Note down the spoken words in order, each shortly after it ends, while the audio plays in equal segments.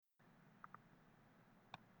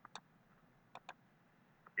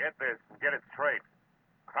Get this and get it straight.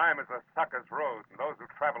 Crime is a sucker's road, and those who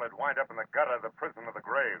travel it wind up in the gutter, the prison, or the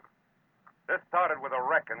grave. This started with a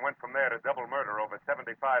wreck and went from there to double murder over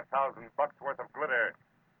 $75,000 worth of glitter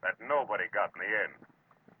that nobody got in the end.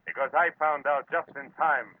 Because I found out just in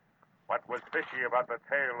time what was fishy about the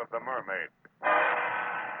tale of the mermaid.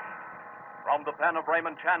 From the pen of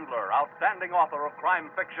Raymond Chandler, outstanding author of crime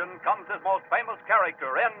fiction, comes his most famous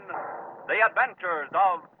character in The Adventures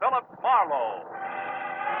of Philip Marlowe.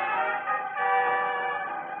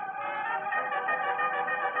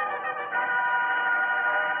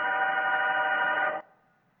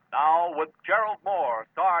 Now, with Gerald Moore,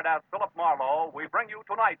 starred as Philip Marlowe, we bring you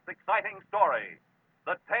tonight's exciting story,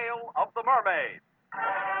 The Tale of the Mermaid.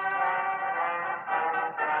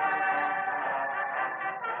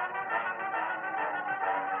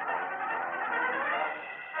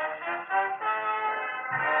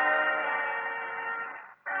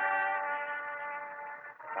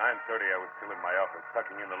 I was still in my office,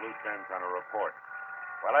 tucking in the loose ends on a report,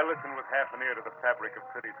 while I listened with half an ear to the fabric of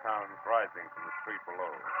city sounds rising from the street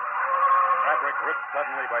below. Fabric ripped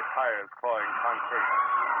suddenly by tires clawing concrete.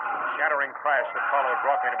 The shattering crash that followed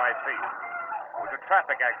brought me to my feet. It was a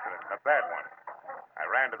traffic accident, a bad one. I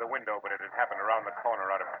ran to the window, but it had happened around the corner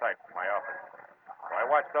out of sight from my office. So I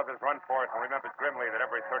watched others run for it and remembered grimly that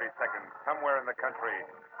every 30 seconds, somewhere in the country,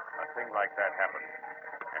 a thing like that happened.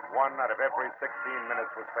 And 1 out of every 16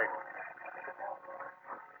 minutes was fatal.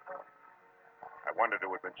 I wondered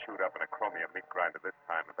who had been chewed up in a chromium meat grinder this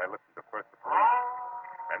time as I listened to first the police,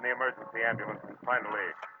 then the emergency ambulance, and finally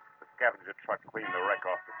the scavenger truck cleaned the wreck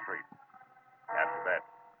off the street. After that,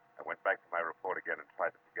 I went back to my report again and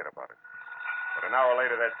tried to forget about it. But an hour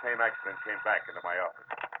later, that same accident came back into my office.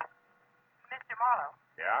 Mr. Marlowe.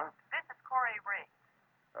 Yeah? This is Corey Riggs.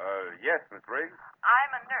 Yes, Miss Riggs.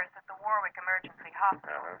 I'm a nurse at the Warwick Emergency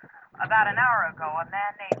Hospital. Uh-huh. About an hour ago, a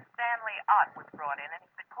man named Stanley Ott was brought in, and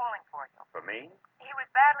he's been calling for you. For me? He was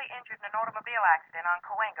badly injured in an automobile accident on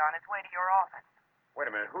Cahuenga on his way to your office. Wait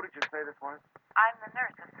a minute. Who did you say this was? I'm the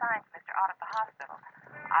nurse assigned to Mr. Ott at the hospital.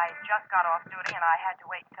 I just got off duty, and I had to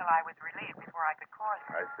wait until I was relieved before I could call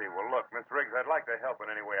you. I see. Well, look, Miss Riggs, I'd like to help in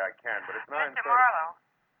any way I can, but it's 9:30. Mr. Marlowe,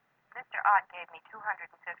 Mr. Ott gave me $250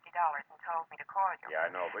 and told me to call you. Yeah, I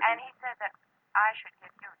know, but And he said that I should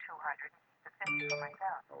give you $200 and keep the 50 for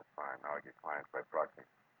myself. Oh, fine. I'll get clients by proxy.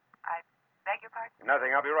 I beg your pardon?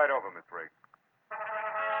 Nothing. I'll be right over, Miss Riggs.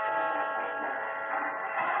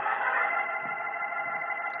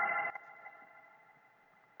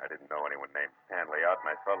 I didn't know anyone named Stanley Ott,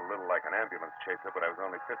 and I felt a little like an ambulance chaser, but I was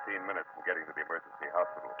only 15 minutes from getting to the emergency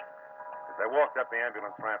hospital. As I walked up the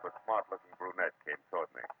ambulance ramp, a smart-looking brunette came toward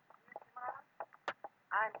me.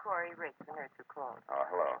 I'm Corey Riggs, the nurse who called. Oh,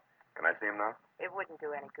 hello. Can I see him now? It wouldn't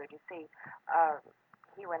do any good. You see,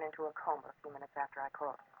 he went into a coma a few minutes after I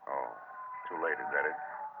called. Oh, too late, is that it?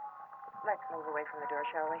 Let's move away from the door,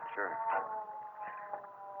 shall we? Sure.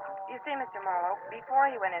 You see, Mr. Marlowe,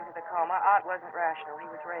 before he went into the coma, Ott wasn't rational. He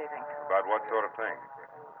was raving. About what sort of thing?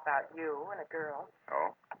 About you and a girl.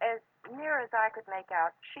 Oh? As near as I could make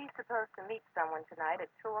out, she's supposed to meet someone tonight at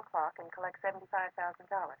 2 o'clock and collect $75,000.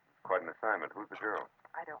 Quite an assignment. Who's the girl?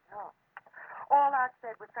 I don't know. All Ott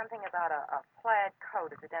said was something about a plaid coat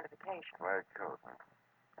as identification. Plaid coat, huh?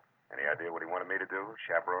 Any idea what he wanted me to do?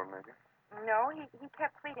 Chaperone, maybe? No, he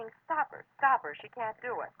kept pleading, stop her, she can't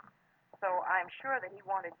do it. So I'm sure that he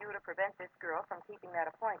wanted you to prevent this girl from keeping that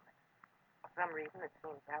appointment. For some reason, it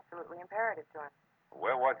seems absolutely imperative to him.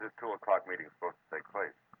 Where was this 2 o'clock meeting supposed to take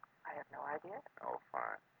place? I have no idea. Oh,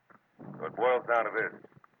 fine. So it boils down to this.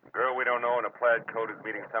 A girl we don't know in a plaid coat is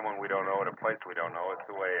meeting someone we don't know at a place we don't know at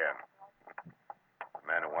 2 a.m. The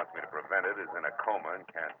man who wants me to prevent it is in a coma and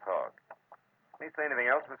can't talk. Can he say anything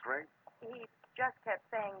else, Miss Riggs? He just kept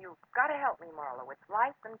saying, you've got to help me, Marlowe. It's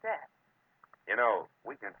life and death. You know,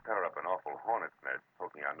 we can stir up an awful hornet's nest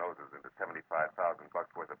poking our noses into $75,000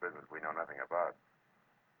 worth of business we know nothing about.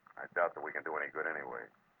 I doubt that we can do any good anyway,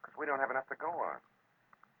 because we don't have enough to go on.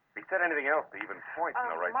 If he said anything else to even point in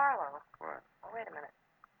the right... Marlowe. What? Oh, wait a minute.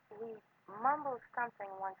 He mumbled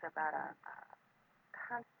something once about a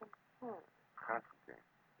Constantine. Constantine?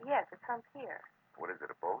 Yes, it's from here. What is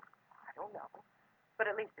it, a boat? I don't know. But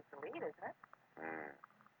at least it's a lead, isn't it?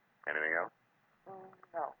 Anything else?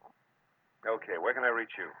 No. Okay, where can I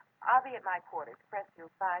reach you? I'll be at my quarters, Crestview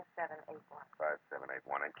 5781.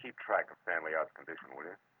 5781. And keep track of Stanley Ott's condition, will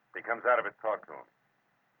you? If he comes out of it, talk to him.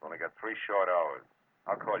 We've only got 3 short hours.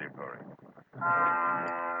 I'll call you, Corey.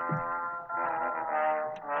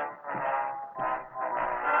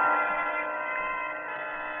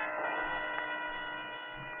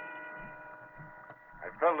 I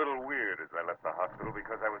felt a little weird as I left the hospital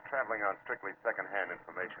because I was traveling on strictly second-hand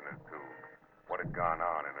information as to what had gone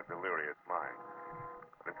on in a delirious mind.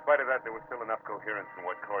 But in spite of that, there was still enough coherence in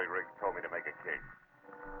what Corey Riggs told me to make a case.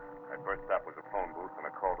 My first stop was a phone booth and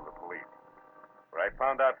a call to the police, where I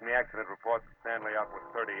found out from the accident reports that Stanley Ott was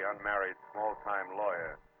 30, unmarried, small-time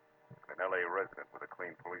lawyer, an L.A. resident with a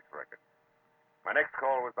clean police record. My next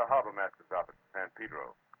call was the harbor master's office in San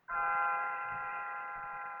Pedro.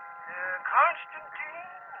 Constantine?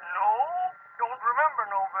 No. Don't remember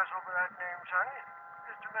no vessel by that name, sonny.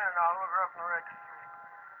 Just a minute, I'll look her up in the registry.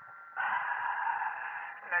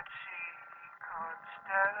 Let's see.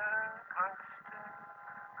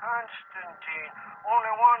 Constantine.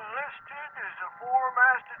 Only one listed is a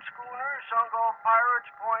four-masted schooner sunk off Pirates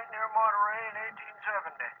Point near Monterey in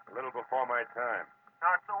 1870. A little before my time.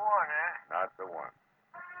 Not the one, eh? Not the one.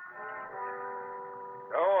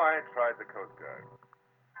 So I tried the Coast Guard.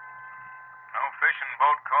 No fishing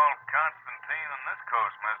boat called Constantine on this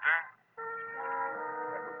coast, mister.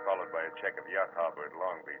 That was followed by a check of Yacht Harbor at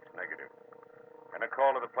Long Beach, negative. And a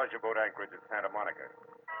call to the pleasure boat anchorage at Santa Monica.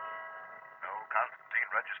 No Constantine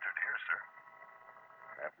registered here, sir.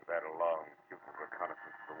 After that, a long, futile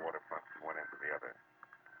reconnaissance of the waterfront from one end to the other.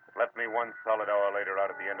 It left me 1 solid hour later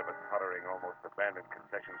out at the end of a tottering, almost abandoned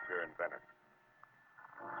concession pier in Venice,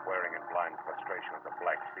 swearing in blind frustration at the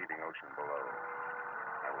black, seething ocean below.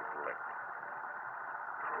 I was licked.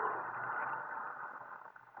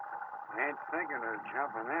 Ain't thinking of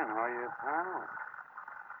jumping in, are you, pal?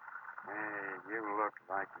 Hey, you look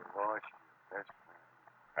like you lost your best friend.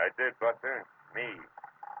 I did, Buster. Me.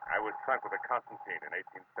 I was sunk with a Constantine in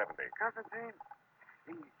 1870. Constantine?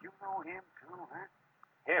 You know him, too, huh?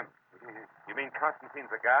 Him? You mean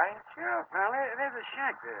Constantine's a guy? Sure, pal. There's a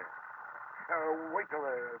shack there. Wait till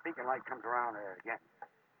the beacon light comes around again.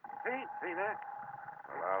 See that?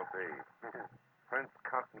 Well, I'll be. Prince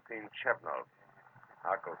Constantine Chevnov.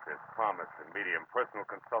 Narcosis, promised and medium, personal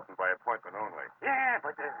consultant by appointment only. Yeah,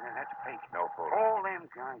 but that's fake. No fool. All them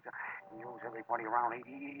guys. He owes everybody around,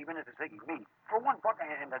 even if it's me. For $1,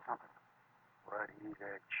 and that's something. But he's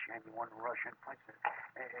a genuine Russian princess.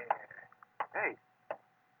 Hey,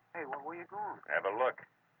 where you going? Have a look.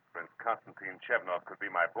 Prince Constantine Chevnov could be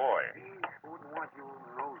my boy. He wouldn't want you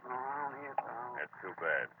nosing around here, pal. That's too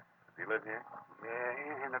bad. Does he live here?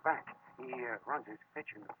 Yeah, in the back. He runs his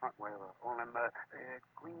pitch in the front where all them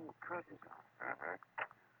green curtains are. Uh-huh.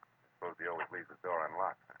 Suppose he always leaves the door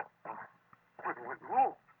unlocked. Huh?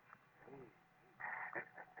 Whoa. That's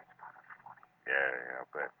kind of funny. Yeah, I'll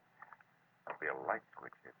bet. There'll be a light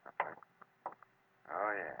switch here somewhere.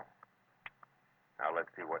 Oh, yeah. Now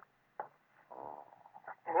let's see what... Oh.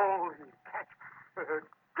 Holy catch.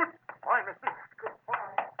 Goodbye, mister.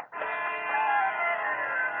 Goodbye.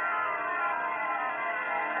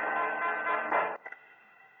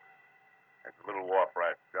 As the little wharf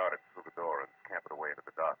rat darted through the door and scampered away into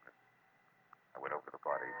the darkness, I went over to the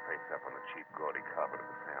body, face up on the cheap, gaudy carpet of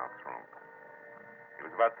the seance room. He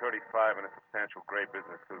was about 35 in a substantial gray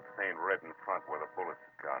business suit stained red in front where the bullets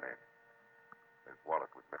had gone in. His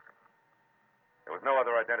wallet was missing. There was no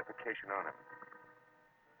other identification on him.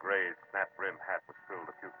 Gray snap-brim hat was filled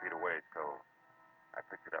a few feet away, so I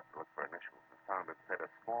picked it up to look for initials and found it said a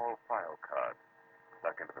small file card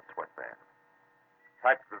stuck into the sweatband.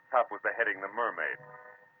 Typed at the top was the heading, The Mermaid.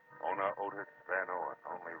 Owner Otis Van Owen,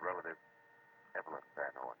 only relative Evelyn Van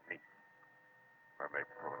Owen, niece. Mermaid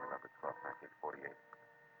stolen November 12, 1948.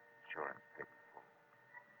 Insurance paid in full.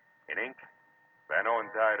 In ink, Van Owen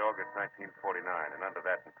died August 1949, and under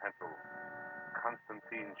that in pencil,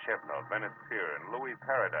 Constantine Chevnov, Venice Pier, and Louis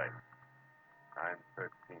Paradise.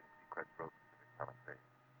 913 Secret Road, Pacific Palisades.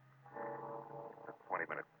 It took 20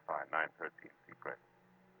 minutes to find 913 Secret.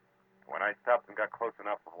 When I stopped and got close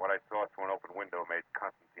enough of what I saw through an open window made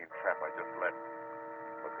Constantine's trap I just left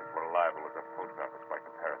look as reliable as a post office by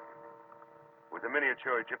comparison. It was a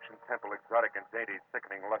miniature Egyptian temple, exotic and dainty,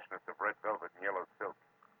 sickening lushness of red velvet and yellow silk.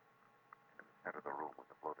 In the center of the room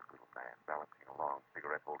was a bloated little man balancing a long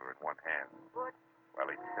cigarette holder in one hand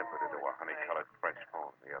while he simpered into a honey-colored French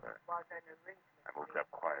phone in the other. I moved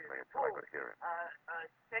up quietly until I could hear him.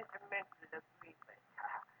 Sentimental agreement.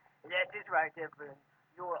 That is right, Evelyn.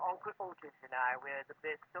 Your Uncle Otis and I, we're the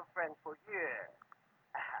best of friends for years.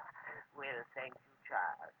 Well, thank you,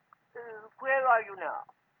 child. Where are you now?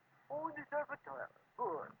 Oh, in the observatory.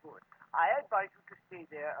 Good. I advise you to stay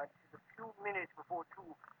there until a few minutes before 2,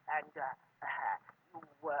 and you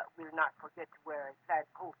will not forget to wear a plaid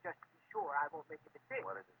coat just to be sure I won't make a mistake.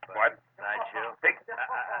 What is it, Bud? What? Sideshow?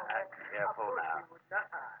 Careful now.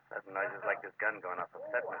 Sudden noises like this gun going off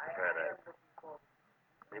upset Mr. Paradise.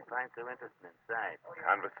 What do you find so interesting inside?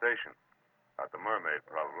 Conversation. About Not the mermaid,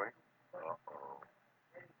 probably. Uh-oh.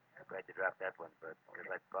 Glad you dropped that one, Bud, because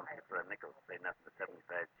I bumped you for a nickel. Say nothing but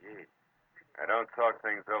 75 G's. I don't talk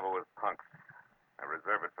things over with punks. I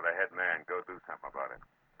reserve it for the head man. Go do something about it.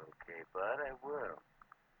 Okay, Bud, I will.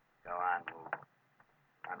 Go on, move.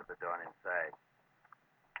 On to the door and inside.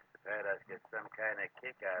 The Paradise gets some kind of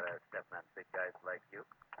kick out of stepping on big guys like you.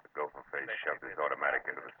 The gopher face shoved his automatic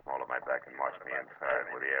into the small of my back and marched me inside,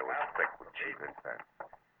 where the air was thick with cheese inside.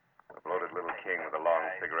 The bloated little king with a long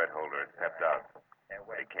cigarette holder had stepped out.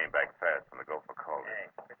 He came back fast when the gopher called him.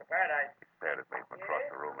 Mr. Paradise. He stared at me from across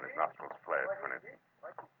the room, and his nostrils flared for an instant.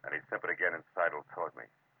 Then he simpered again and sidled toward me.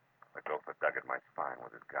 The gopher dug at my spine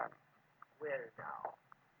with his gun. Well, now,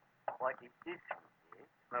 what is this, Rudy?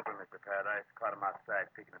 Snubber, Mr. Paradise. Caught him outside,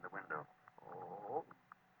 peeking in the window. Oh,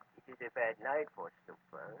 it is a bad night for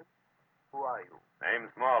snoopers. Who are you?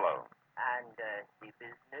 Name's Marlowe. And the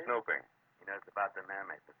business? Snooping. He knows about the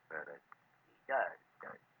mermaid, Mr. Paradise. He does.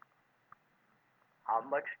 How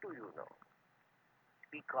much do you know?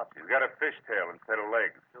 Speak up. She's got a fishtail instead of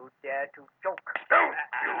legs. You dare to joke? Don't!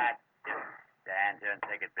 Stand here and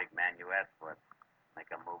take it, big man. You asked for it. Make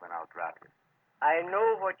a move and I'll drop you. I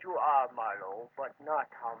know what you are, Marlowe, but not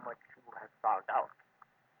how much you have found out.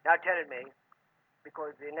 Now tell me,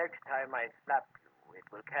 because the next time I slap you, it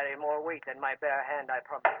will carry more weight than my bare hand, I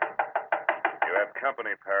promise. You have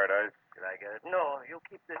company, Paradise. Did I get it? No, you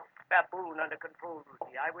keep this baboon under control,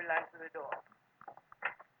 Rudy. I will answer the door.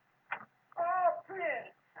 Oh,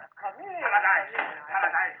 Prince, come in.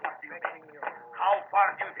 Paradise, what do you think? How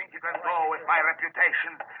far do you think you can go with my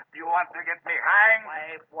reputation? Do you want to get me hanged?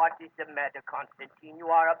 Why, what is the matter, Constantine? You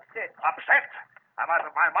are upset. Upset? I'm out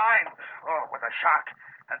of my mind. Oh, what a shock.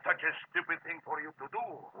 And such a stupid thing for you to do.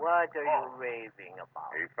 What are you raving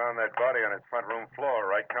about? He found that body on his front room floor,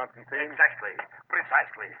 right, Constantine? Exactly.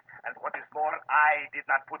 Precisely. And what is more, I did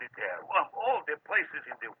not put it there. Of all the places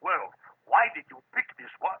in the world, why did you pick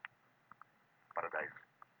this one? Paradise,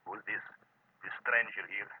 who's this? This stranger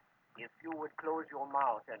here? If you would close your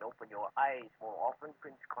mouth and open your eyes more often,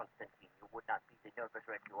 Prince Constantine, you would not be the nervous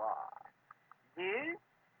wreck you are. This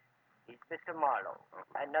is Mr. Marlowe,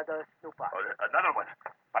 another snooper. Oh, another one.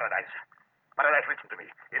 Paradise. Paradise, listen to me.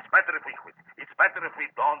 It's better if we quit. It's better if we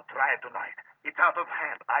don't try it tonight. It's out of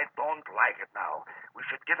hand. I don't like it now. We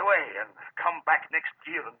should get away and come back next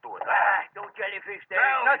year and do it. Don't jellyfish. There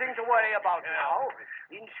is nothing to worry about now.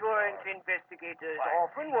 Insurance investigators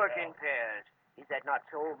often work in pairs. Is that not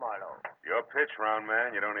so, Marlowe? Your pitch, round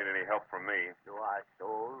man. You don't need any help from me. You are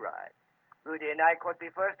so right. Rudy and I could be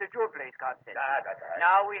first at your place, Constantine.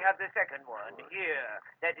 Now we have the second one here.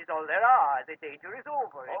 That is all there are. The danger is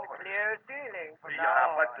over. It's clear sailing from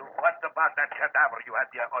now on. But what about that cadaver you had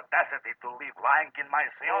the audacity to leave lying in my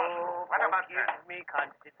cell? Oh, What about forgive that? me,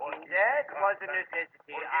 Constantine. That was a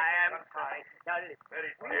necessity. I am sorry. Now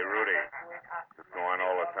listen. Hey, Rudy. This go on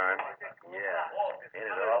all the time? Yeah. Ain't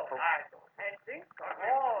it awful? And think of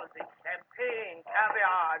all the champagne,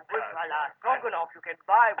 caviar, buffala, stroganoff you can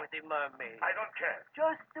buy with the mermaid. I don't care.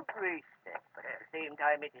 Just a bracelet, but at the same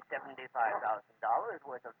time it is $75,000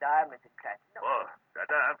 worth of diamonds and platinum.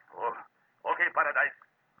 Oh, okay, Paradise.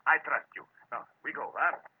 I trust you. Now, we go,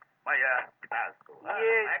 huh? My, glass. Yes,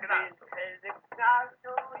 Prince. The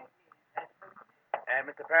Glasgow it is. Hey,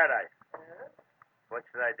 Mr. Paradise. What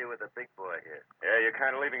should I do with the big boy here? Yeah, you're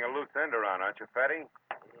kind of leaving a loose end around, aren't you, Fatty?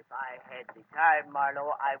 If I had the time,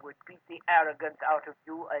 Marlowe, I would beat the arrogance out of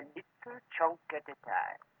you a little chunk at a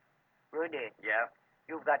time. Rudy. Yeah?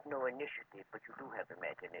 You've got no initiative, but you do have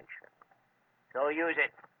imagination. So use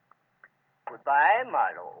it. Goodbye,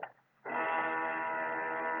 Marlowe.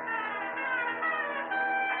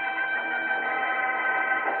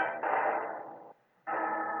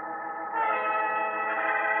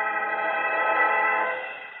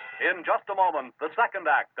 In just a moment, the second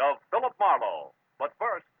act of Philip Marlowe. But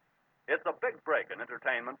first, it's a big break in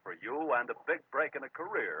entertainment for you and a big break in a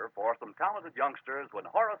career for some talented youngsters when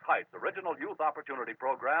Horace Height's original youth opportunity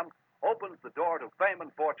program opens the door to fame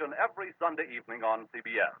and fortune every Sunday evening on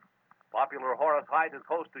CBS. Popular Horace Height is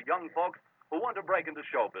host to young folks who want to break into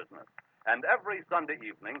show business. And every Sunday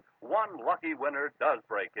evening, one lucky winner does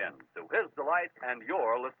break in, to his delight and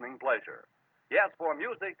your listening pleasure. Yes, for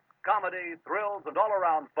music, comedy, thrills, and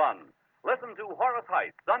all-around fun, listen to Horace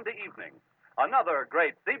Height Sunday evenings, another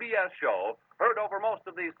great CBS show heard over most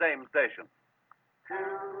of these same stations.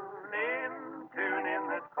 Tune in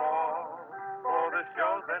this fall for the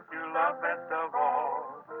shows that you love best of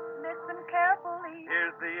all. Listen carefully.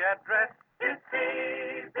 Here's the address. It's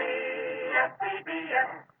CBS.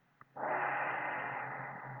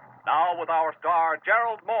 Now, with our star,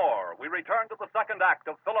 Gerald Moore, we return to the second act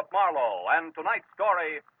of Philip Marlowe and tonight's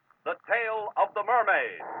story, The Tale of the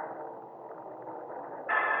Mermaid.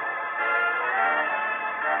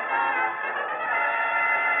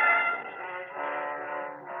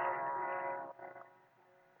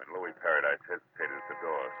 When Louis Paradise hesitated at the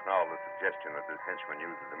door, snarled the suggestion that this henchman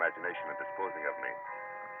used his imagination in disposing of me,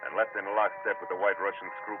 and left in lockstep with the white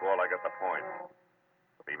Russian screwball, I got the point.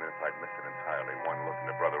 But even if I'd missed it entirely, one look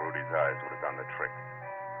into Brother Rudy's eyes would have done the trick.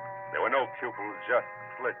 There were no pupils, just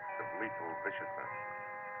slits of lethal viciousness.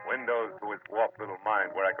 Windows to his warped little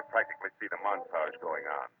mind where I could practically see the montage going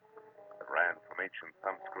on. It ran from ancient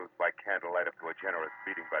thumbscrews by candlelight up to a generous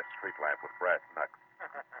beating by street lamp with brass knucks.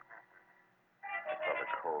 I saw the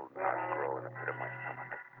cold knot grow in the pit of my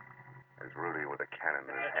stomach as Rudy, with a cannon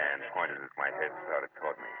in his hand, pointed as my head started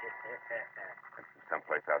toward me. And from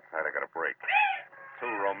someplace outside, I got a break. Two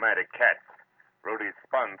romantic cats. Rudy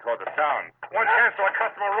spun toward the sound. One chance to a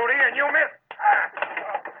customer, Rudy, and you missed.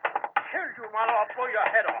 Kill you, Marlowe. I'll blow your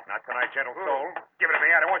head off. Not tonight, gentle soul. Give it to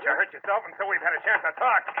me. I don't want you to hurt yourself until we've had a chance to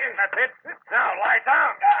talk. That's it. Now, lie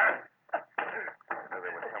down.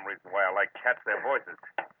 There was some reason why I like cats, their voices.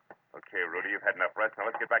 Okay, Rudy, you've had enough rest. Now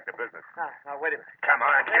let's get back to business. Now, wait a minute. Come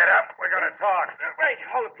on, get up. We're going to talk. Wait,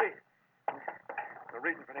 hold it, please. No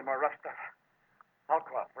reason for any more rough stuff. I'll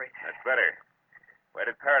cooperate. That's better. Where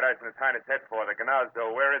did Paradise and his Highness head for? The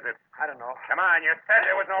Gnazdo, where is it? I don't know. Come on, you said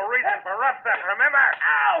there was no reason for rough stuff, remember?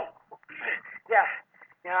 Ow! Yeah,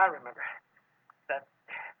 I remember. That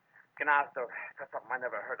Gnazdo. That's something I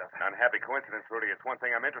never heard of. An unhappy coincidence, Rudy. It's one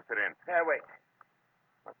thing I'm interested in. Yeah, wait.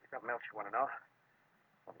 Must be something else you want to know.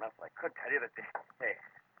 Something else I could tell you that... Hey,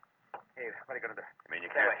 what are you going to do? You mean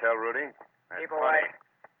you can't tell, Rudy? That's Keep funny. away.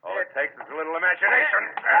 All it takes is a little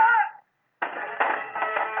imagination.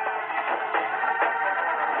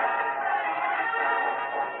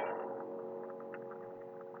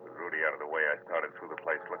 With Rudy out of the way, I started through the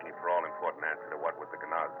place looking for all important answer to what was the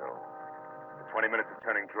Gnazdo. The 20 minutes of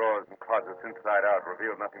turning drawers and closets inside out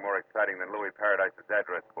revealed nothing more exciting than Louis Paradise's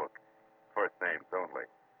address book. First names only.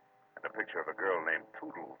 And a picture of a girl named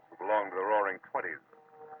Toodles who belonged to the Roaring Twenties.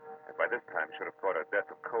 And by this time should have caught her death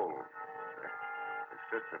of cold. His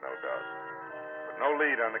sister, no doubt. But no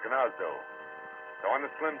lead on the Gnazdo. So on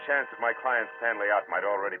the slim chance that my client Stanley Ott might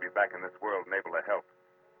already be back in this world and able to help,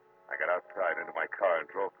 I got outside into my car and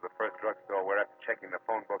drove to the first drugstore where, after checking the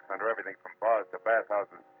phone books under everything from bars to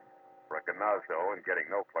bathhouses for a Gnazdo and getting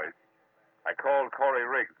no place, I called Corey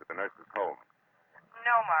Riggs at the nurse's home.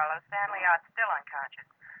 No, Marlowe. Stanley Ott's still unconscious.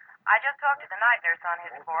 I just talked to the night nurse on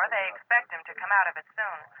his floor. They expect him to come out of it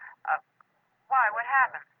soon. Why? What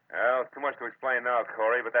happened? Well, it's too much to explain now,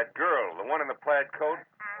 Corey, but that girl, the one in the plaid coat,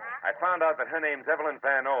 I found out that her name's Evelyn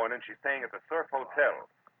Van Owen, and she's staying at the Surf Hotel.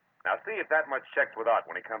 Now, see if that much checks with Ott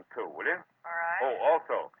when he comes to, will you? All right. Oh,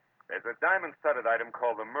 also, there's a diamond-studded item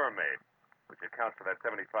called the Mermaid, which accounts for that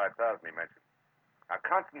 $75,000 he mentioned. Now,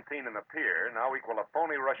 Constantine and the pier now equal a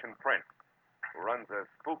phony Russian prince who runs a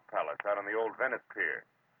spook palace out on the old Venice pier.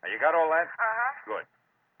 Now, you got all that? Uh-huh. Good.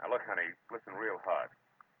 Now, look, honey, listen real hard.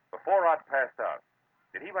 Before Ott passed out,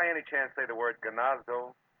 did he by any chance say the word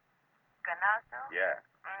Gnazdo? Gnazdo? Yeah.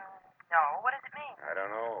 No. What does it mean? I don't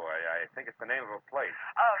know. I think it's the name of a place.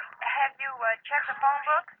 Oh, have you checked the phone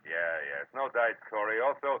book? Yeah. It's no dice, Corey.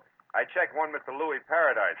 Also, I checked one Mr. Louis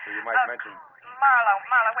Paradise, who you might mention. Marlowe,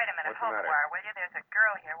 wait a minute. What's the Hold the matter? wire, will you? There's a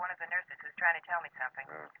girl here, one of the nurses, who's trying to tell me something.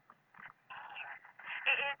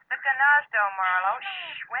 It's the Gnazdo, Marlowe.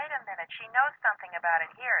 Shh, wait a minute. She knows something about it.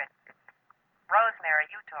 Here, it's Rosemary.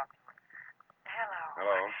 You talk to her.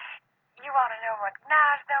 Hello. You want to know what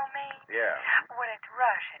Gnazdo means? Yeah. Well, it's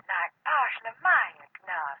Russian, like Pashnamaya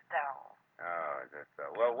Gnazdo. Oh, is that so?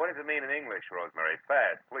 Well, what does it mean in English, Rosemary?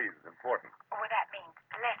 Fast, please. It's important. Well, that means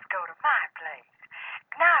let's go to my place.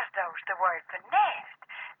 Gnazdo's the word for nest.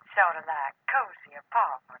 Sort of like cozy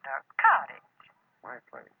apartment or cottage. My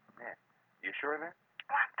place. Yeah. You sure of that?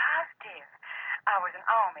 Well, I'm positive. I was an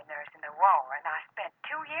army nurse in the war, and I spent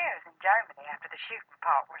 2 years in Germany after the shooting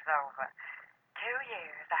part was over. 2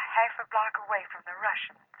 years, a half a block away from the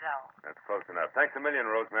Russian zone. That's close enough. Thanks a million,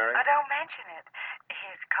 Rosemary. Don't mention it.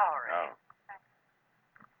 Here's Corey. Oh.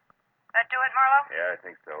 That do it, Marlowe? Yeah, I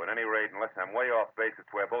think so. At any rate, unless I'm way off base,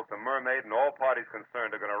 it's where both the Mermaid and all parties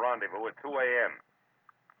concerned are going to rendezvous at 2 a.m.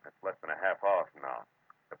 That's less than a half hour from now.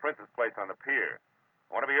 The Prince's place on the pier.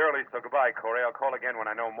 I want to be early, so goodbye, Corey. I'll call again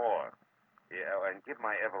when I know more. Yeah, and give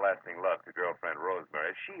my everlasting love to girlfriend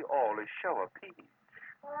Rosemary. She always show a peach.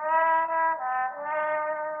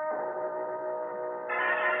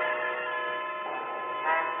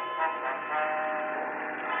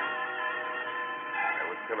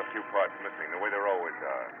 There was still a few parts missing, the way there always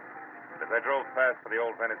are. As I drove fast for the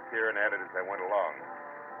old Venice pier and added as I went along,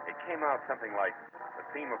 it came out something like the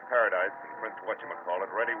team of Paradise and Prince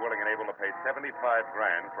Whatchamacallit ready, willing, and able to pay $75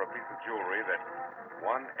 grand for a piece of jewelry that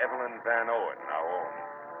one Evelyn Van Owen now owns.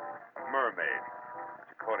 A mermaid,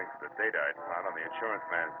 which, according to the data I'd found on the insurance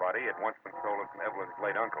man's body, had once been stolen from Evelyn's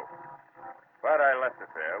late uncle. But I left it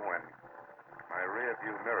there when my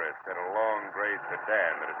rearview mirror said a long gray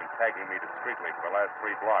sedan that had been tagging me discreetly for the last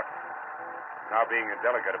 3 blocks. Now being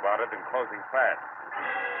indelicate about it and closing fast.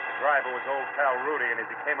 The driver was old pal Rudy, and as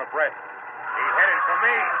he came abreast, he headed for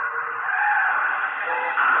me.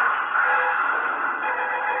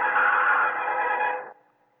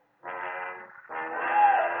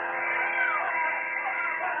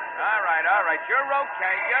 All right. You're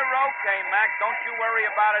okay, Mac. Don't you worry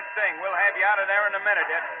about a thing. We'll have you out of there in a minute.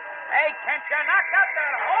 Hey, can't you knock out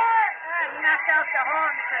that horn? He knocked out the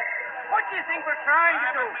horn. What do you think we're trying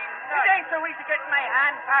to do? It ain't so easy getting my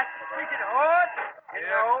hand past the squeaking horse. You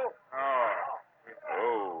know?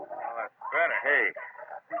 Oh. Well, that's better.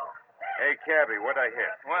 Hey, cabbie, what'd I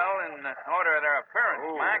hit? Well, in order of their appearance,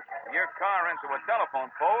 Mac, your car into a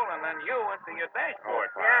telephone pole, and then you into your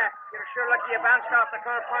dashboard. Yeah, you're sure lucky you bounced off the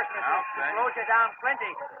car first. It slowed you down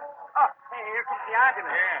plenty. Oh, hey, here comes the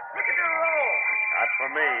ambulance. Yeah. Look at your roll. Not for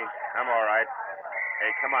me. I'm all right.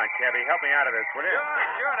 Hey, come on, cabbie, help me out of this, will you?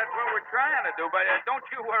 Sure, that's what we're trying to do, but don't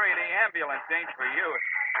you worry, the ambulance ain't for you.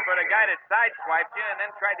 It's for the guy that sideswiped you and then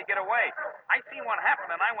tried to get away. I seen what happened,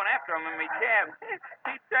 and I went after him in my cab.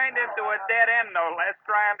 He turned into a dead end, no less,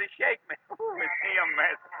 trying to shake me. Ooh, is he a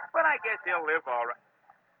mess? But I guess he'll live all right.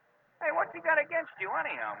 Hey, what's he got against you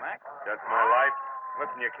anyhow, Mac? Just my life.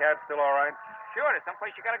 Listen, your cab's still all right? Sure, there's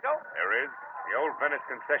someplace you gotta go. There is. The old Venice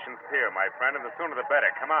Concessions Pier, my friend, and the sooner the better.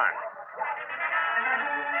 Come on.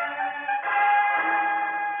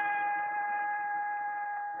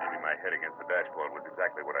 Maybe my head against the dashboard was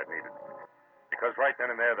exactly what I needed. Because right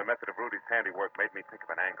then and there, the method of Rudy's handiwork made me think of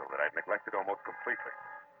an angle that I'd neglected almost completely.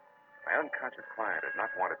 My unconscious client had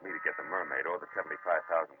not wanted me to get the mermaid or the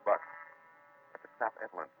 $75,000, but to stop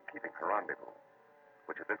Evelyn from keeping her rendezvous,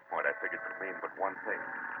 which at this point I figured could mean but one thing. It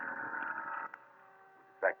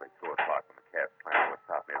was exactly 2 o'clock when the cab slammed to a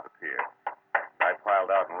stop near the pier. I piled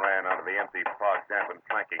out and ran onto the empty, fog-dampened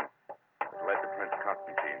planking that led to Prince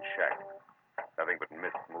Constantine's shack. Nothing but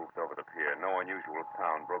mist moved over the pier. No unusual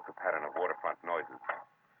sound broke the pattern of waterfront noises.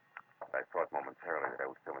 I thought momentarily that I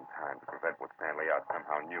was still in time to prevent what Stanley Out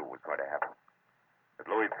somehow knew was going to happen. That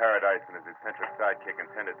Louis Paradise and his eccentric sidekick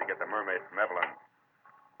intended to get the mermaid from Evelyn,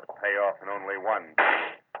 but pay off in only one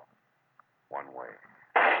way.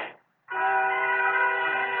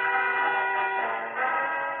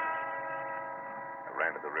 I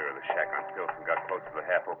ran to the rear of the shack on stilts and got close to the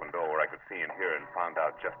half-open door where I could see and hear and found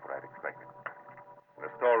out just what I'd expected. In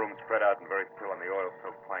the storeroom, spread out and very still on the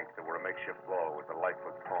oil-soaked planks that were a makeshift floor, was a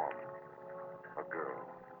lifeless form. A girl,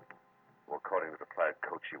 who, according to the plaid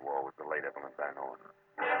coat she wore, was the late Evelyn Van Owen.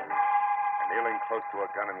 And kneeling close to a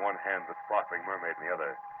gun in one hand, the sparkling mermaid in the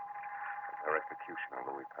other, was her executioner,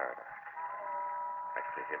 Louis Paradise. Next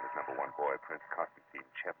to him is number 1 boy, Prince Constantine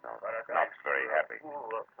Chevnov. Not very happy.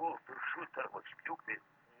 A fool to shoot her was stupid.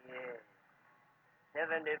 Yeah.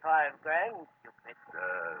 75 grand, stupid.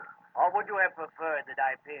 Or would you have preferred that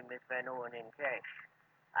I pay Miss Van Owen in cash?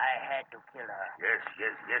 I had to kill her. Yes,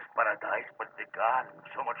 Paradise, but the gun,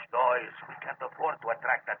 so much noise. We can't afford to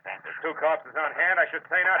attract attention. There's 2 corpses on hand. I should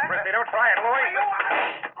say not, Frisbee. Don't try it, Louis.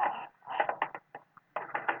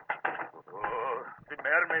 Oh, the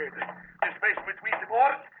mermaid. The space between the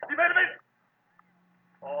boards. The mermaid.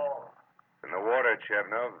 Oh. In the water,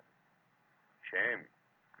 Chevnov. Shame.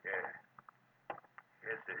 Yeah.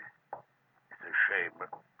 Yes, it's a shame.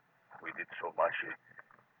 We did so much,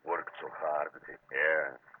 worked so hard.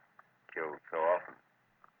 Yeah, killed so often.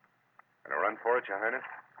 Gonna run for it, Your Highness?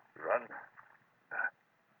 Run?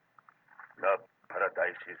 No,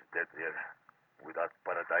 Paradise is dead here. Without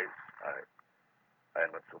Paradise, I am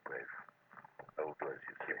not so brave. I will do as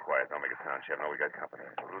you say. Keep quiet. Don't make a sound, Chevnov. We got company.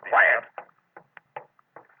 Quiet!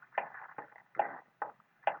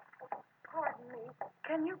 Pardon me.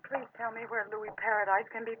 Can you please tell me where Louis Paradise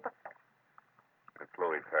can be... It's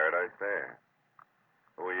Louis Paradise there.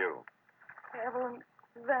 Who are you? Evelyn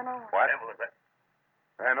Van Owen. What?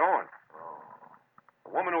 Van Owen?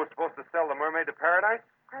 The woman who was supposed to sell the mermaid to Paradise?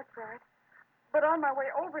 That's right. But on my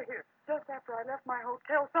way over here, just after I left my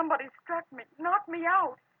hotel, somebody struck me, knocked me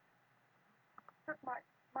out. Took my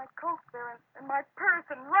coat there and my purse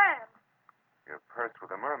and ran. Your purse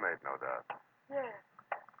with the mermaid, no doubt. Yes.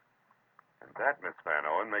 And that, Miss Van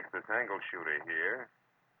Owen, makes this angle shooter here.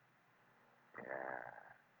 Yeah.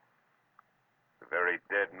 The very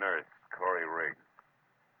dead nurse, Corey Riggs.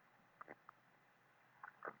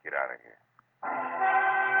 Let's get out of here.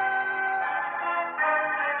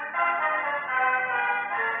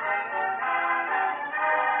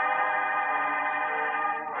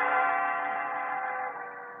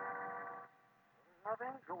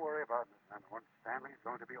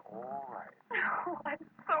 be all right. Oh, I'm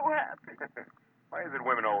so happy. Why is it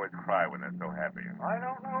women always cry when they're so happy? I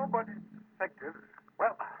don't know, but it's effective.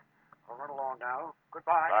 Well, I'll run along now.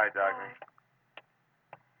 Goodbye. Bye, Doctor.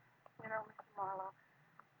 You know, Mr. Marlowe,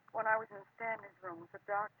 when I was in Stanley's room with the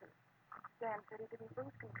doctor, Stan said he didn't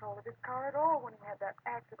lose control of his car at all when he had that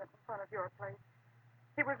accident in front of your place.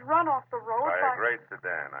 He was run off the road By by... a great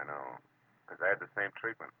sedan, I know. Because I had the same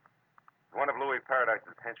treatment. One of Louis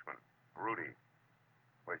Paradise's henchmen, Rudy.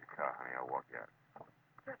 Where's your car, honey? I'll walk you out.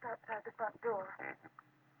 Just outside the front door. Mm-hmm.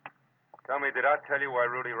 Tell me, did I tell you why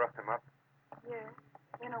Rudy roughed him up? Yes,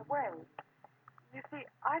 in a way. You see,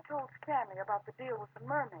 I told Stanley about the deal with the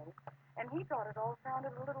mermaid, and he thought it all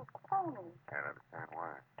sounded a little phony. Can't understand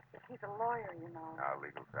why. He's a lawyer, you know. Our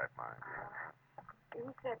legal side mine. He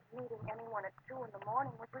said meeting anyone at 2 in the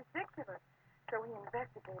morning was ridiculous, so he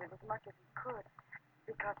investigated as much as he could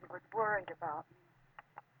because he was worried about me.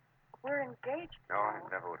 We're engaged No, I now.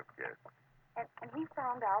 never would have guessed. And he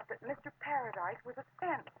found out that Mr. Paradise was a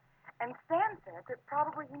fence. And Stan said that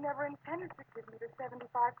probably he never intended to give me the $75,000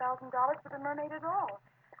 for the mermaid at all.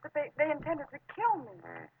 That they intended to kill me.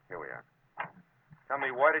 Here we are. Tell me,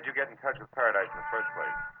 why did you get in touch with Paradise in the first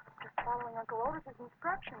place? Just following Uncle Otis's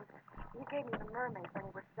instructions. He gave me the mermaid when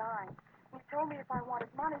he was dying. He told me if I wanted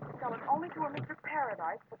money to sell it only to a Mr.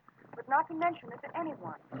 Paradise, but not to mention it to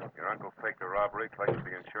anyone. Your uncle faked a robbery, collected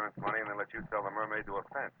the insurance money, and then let you sell the mermaid to a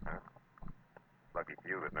fence, huh? Lucky for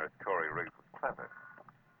you that Nurse Corey Riggs was clever.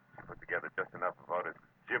 She put together just enough of Otis'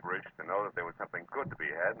 gibberish to know that there was something good to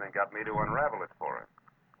be had, and then got me to unravel it for her.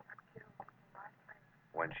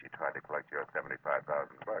 When she tried to collect your $75,000.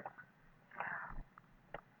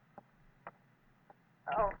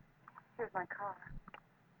 Oh, here's my car.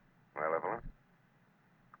 Well, Evelyn,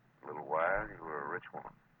 a little while you were a rich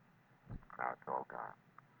woman. Now it's all gone.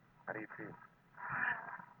 How do you feel?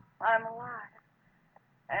 I'm alive.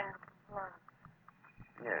 And loved.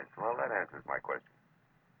 Yes, well, that answers my question.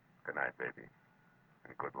 Good night, baby.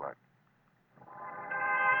 And good luck.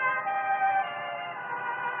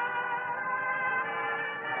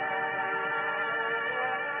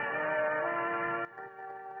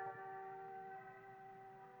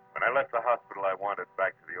 When I left the hospital, I wandered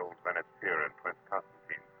back to the old Venice Pier in Prince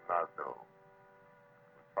Constantine's Nassau.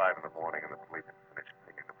 It was 5 in the morning, and the police had finished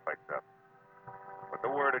cleaning the place up. But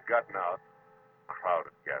the word had gotten out. A crowd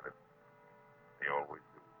had gathered. They always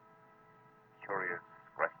do. Curious,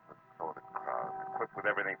 restless, sordid crowd, equipped with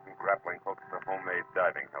everything from grappling hooks to homemade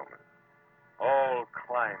diving helmets. All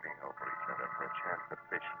climbing over each other for a chance to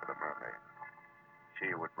fish for the mermaid.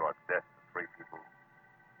 She who had brought death to 3 people,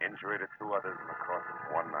 injury to 2 others in the course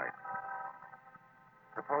of one night.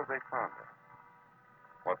 Suppose they found her.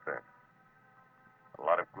 What then? A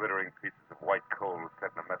lot of glittering pieces of white coal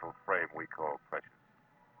set in a metal frame we call precious.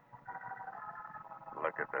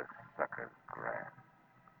 Look at the sucker's grass.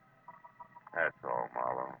 That's all,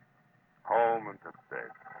 Marlowe. Home and to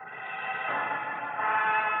bed.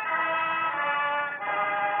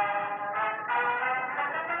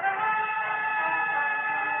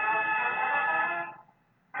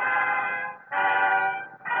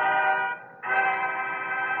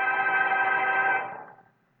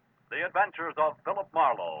 The Adventures of Philip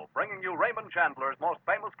Marlowe, bringing you Raymond Chandler's most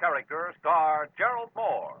famous character, star Gerald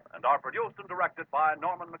Moore, and are produced and directed by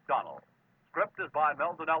Norman McDonald. Script is by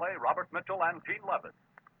Mel Donnelly, Robert Mitchell, and Gene Levitt.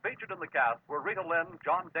 Featured in the cast were Rita Lynn,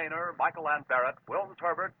 John Daner, Michael Ann Barrett, Wilms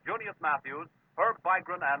Herbert, Junius Matthews, Herb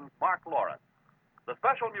Vigran, and Mark Lawrence. The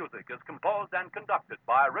special music is composed and conducted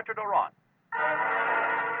by Richard Oron.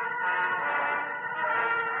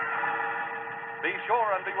 Be sure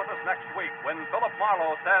and be with us next week when Philip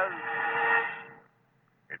Marlowe says...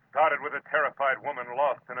 It started with a terrified woman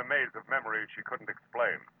lost in a maze of memories she couldn't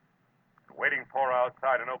explain. Waiting for her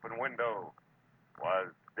outside an open window was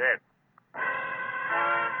dead.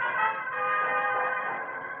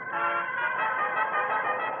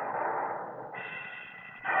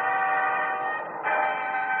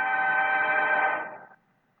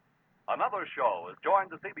 Another show has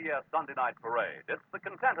joined the CBS Sunday Night Parade. It's The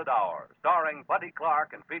Contented Hour, starring Buddy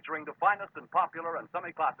Clark and featuring the finest in popular and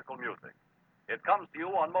semi-classical music. It comes to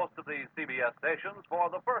you on most of these CBS stations for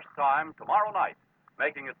the first time tomorrow night,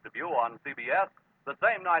 making its debut on CBS the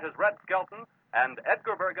same night as Red Skelton and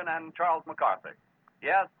Edgar Bergen and Charles McCarthy.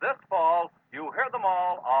 Yes, this fall, you hear them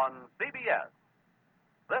all on CBS.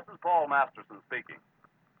 This is Paul Masterson speaking.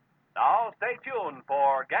 Now, stay tuned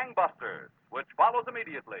for Gangbusters, which follows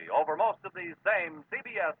immediately over most of these same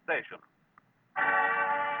CBS stations.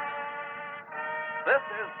 This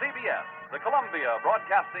is CBS, the Columbia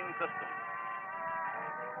Broadcasting System.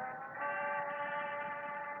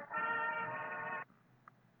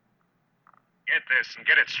 Get this. this and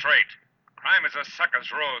get it straight. Crime is a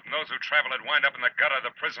sucker's road, and those who travel it wind up in the gutter,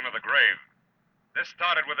 the prison, or the grave. This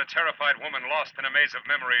started with a terrified woman lost in a maze of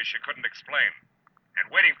memories she couldn't explain.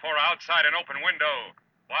 And waiting for her outside an open window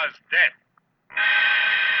was death.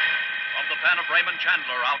 From the pen of Raymond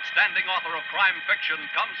Chandler, outstanding author of crime fiction,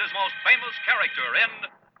 comes his most famous character in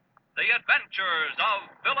The Adventures of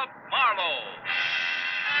Philip Marlowe.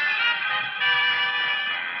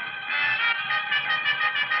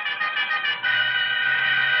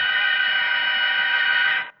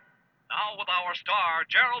 Now, with our star,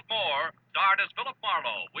 Gerald Moore, starred as Philip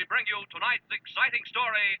Marlowe, we bring you tonight's exciting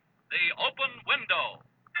story, The Open Window.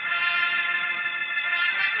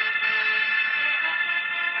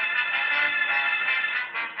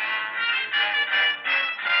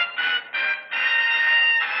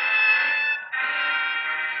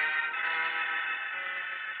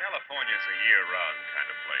 California's a year-round kind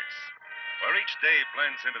of place, where each day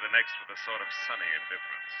blends into the next with a sort of sunny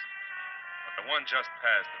indifference. But the one just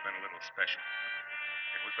passed had been a little special.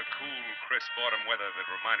 It was the cool, crisp autumn weather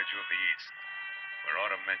that reminded you of the East, where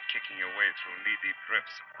autumn meant kicking your way through knee-deep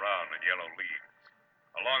drifts of brown and yellow leaves,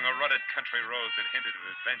 along a rutted country road that hinted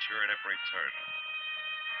of adventure at every turn.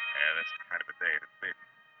 Yeah, that's the kind of a day it had been.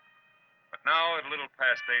 But now, at a little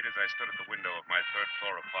past 8, as I stood at the window of my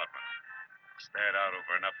third-floor apartment, stared out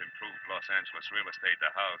over enough improved Los Angeles real estate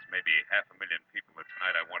to house maybe 500,000 people that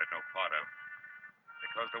tonight I wanted no part of,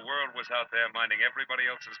 because the world was out there minding everybody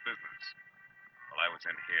else's business, while I was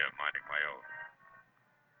in here minding my own.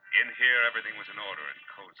 In here, everything was in order and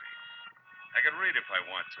cozy. I could read if I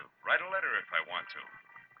want to, write a letter if I want to,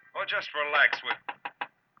 or just relax with...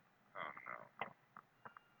 Oh, no.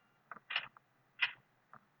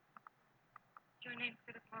 Your name's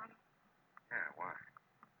Philip Marlowe? Yeah, why?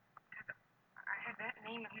 I have that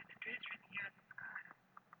name and this address written here on this card.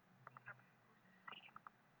 I was supposed to see you.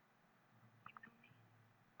 You know me?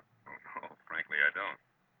 Oh, no, frankly, I don't.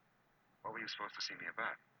 What were you supposed to see me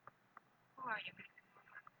about? Who are you, Mr.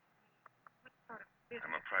 Marlowe? What sort of business?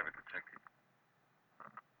 I'm a private detective.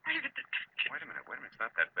 Private detective? Wait a minute. It's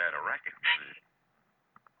not that bad a racket.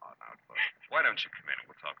 Oh, now, look. Why don't you come in and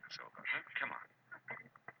we'll talk this over, huh? Come on.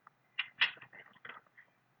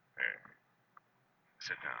 There.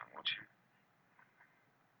 Sit down, won't you?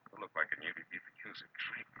 You look like a newly beef accused of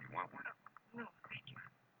drink. You want one? No, thank you.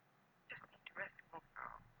 Just need to rest a moment.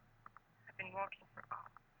 Oh. I've been walking for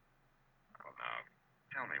hours. Well, now,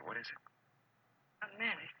 tell me, what is it? A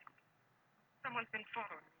man, I think. Someone's been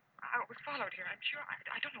following me. I was followed here, I'm sure.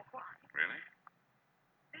 I don't know why. Really?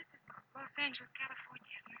 This is Los Angeles,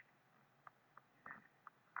 California, isn't it?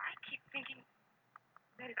 I keep thinking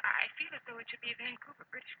that I feel as though it should be Vancouver,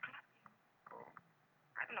 British Columbia. Oh.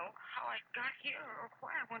 I don't know how I got here or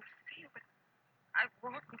why I want to see you, but I've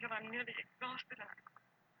walked until I'm nearly exhausted, and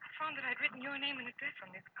I found that I'd written your name and address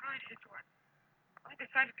on this card here, so I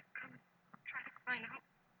decided to come and try to find out.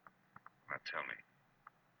 Now, tell me,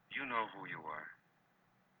 do you know who you are?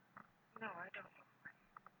 No, I don't know.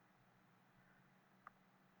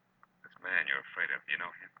 This man you're afraid of, do you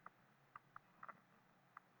know him?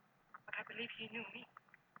 But I believe he knew me.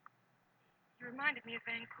 He reminded me of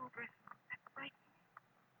Vancouver. That frightened me.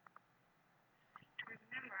 I seem to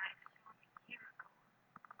remember I saw him a year ago.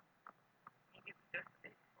 Maybe it was just the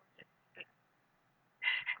day before yesterday.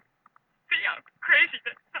 See how crazy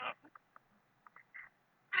that sounds.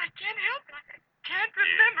 But I can't help it. I can't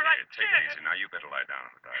remember. Yeah, take can't. it easy. Now, you better lie down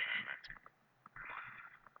on the divan. That's it. Come on.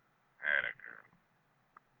 Atta girl.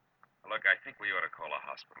 Look, I think we ought to call a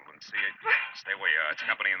hospital and see it. Stay where you are. It's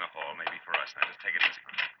company in the hall. Maybe for us. Now, just take it easy.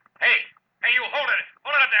 Hey! Hey, you hold it!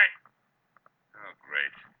 Hold it up there! Oh,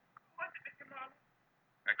 great. What's it, Mr. Marlowe?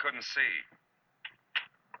 I couldn't see.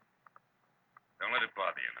 Don't let it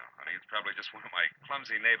bother you now, honey. It's probably just one of my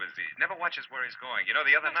clumsy neighbors. He never watches where he's going. You know,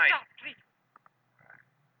 the other night... Stop, please.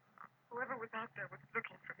 Whoever was out there was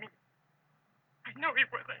looking for me. I know he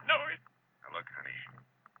was. I know it. Now, look, honey.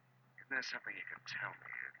 Isn't there something you can tell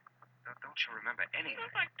me? Don't you remember anything?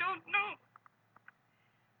 I don't know.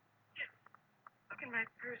 Yes. Look in my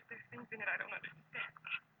purse. There's things in it I don't understand.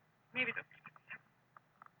 Maybe the...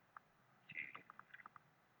 Gee.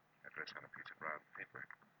 Address on a piece of brown paper.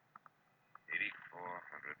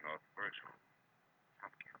 8400 North Virgil.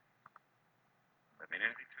 Tompkins. That mean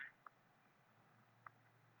anything to you?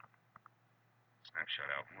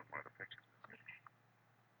 Snapshot album with one of the pictures.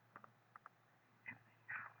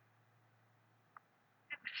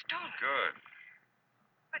 It was stolen. Good.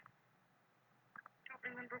 But I don't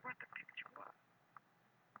remember what the picture was.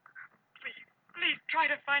 Please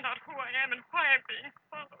try to find out who I am and why I'm being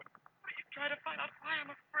followed. Please try to find out why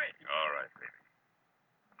I'm afraid. All right, baby.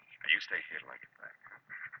 Now, you stay here till I get back,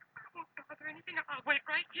 huh? won't bother anything. I'll wait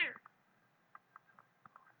right here.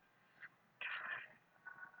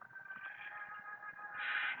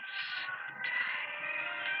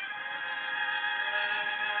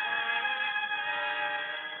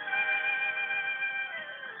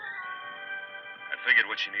 I figured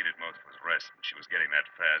what she needed most was rest, and she was getting that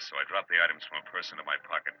fast, so I dropped the items from her purse into my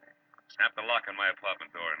pocket, snapped the lock on my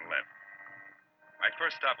apartment door, and left. My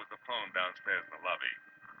first stop was the phone downstairs in the lobby,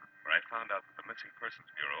 where I found out that the Missing Persons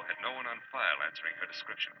Bureau had no one on file answering her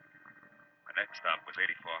description. My next stop was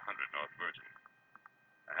 8400 North Virgin.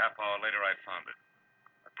 A half hour later, I found it.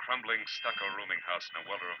 A crumbling stucco rooming house in a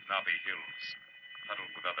welter of knobby hills,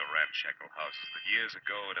 huddled with other ramshackle houses that years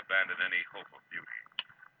ago had abandoned any hope of beauty.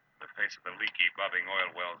 The face of the leaky, bobbing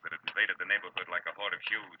oil wells that had invaded the neighborhood like a horde of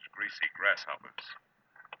huge, greasy grasshoppers.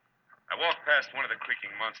 I walked past one of the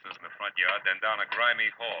creaking monsters in the front yard, then down a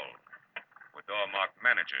grimy hall with door marked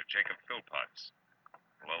Manager Jacob Philpotts,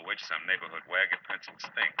 below which some neighborhood wag had penciled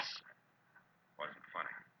Stinks. Wasn't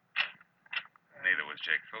funny. Neither was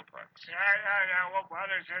Jake Philpotts. Yeah. What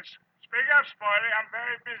is this? Speak up, Sporty. I'm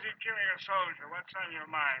very busy killing a soldier. What's on your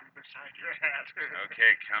mind besides your hat?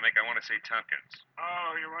 Okay, comic, I want to see Tompkins.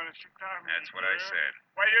 Oh, you want to see Tompkins? That's what I said.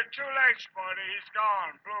 Well, you're too late, Sporty. He's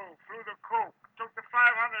gone. Flew the coop. Took the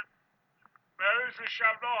 500 berries and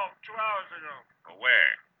shoved off 2 hours ago. Well,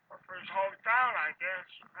 where? Well, for his hometown, I guess.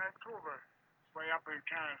 Vancouver. It's way up in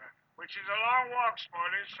Canada. Which is a long walk,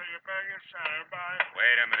 Sporty, so you better get started. Bye.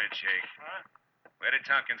 Wait a minute, Jake. Huh? Where did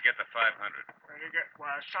Tompkins get the 500? Where did he get?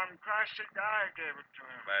 Well, some classy guy gave it to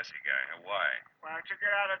him. Classy guy. Why? Well, to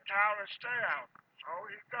get out of town and stay out. So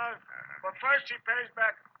he does. Uh-huh. But first he pays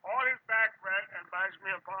back all his back rent and buys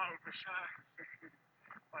me a bottle besides.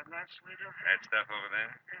 Wasn't that sweet of him? That stuff over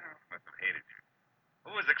there? Yeah. Must have hated you.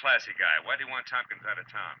 Who was the classy guy? Why do you want Tompkins out of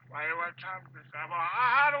town? Why you want Tompkins? Well,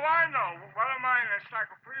 how do I know? What am I, an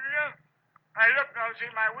encyclopedia? Hey, look,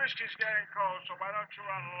 Nosy, my whiskey's getting cold, so why don't you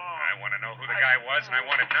run along? I want to know who the guy was, and I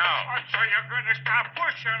want it now. Oh, so you're going to start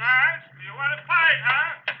pushing, huh? You want to fight,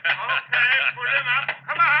 huh? Okay, put him up.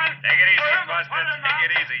 Come on. Take it easy, Put him up, Buster. put him Take up.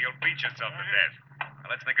 it easy. You'll beat yourself to death. Now,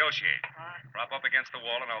 let's negotiate. Prop up against the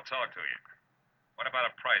wall, and I'll talk to you. What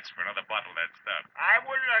about a price for another bottle of that stuff? I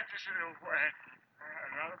wouldn't like to see you wait.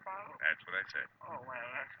 Another bottle? That's what I said. Oh, well,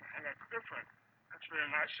 that's different. That's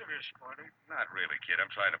really nice of you, Sporty. Not really, kid.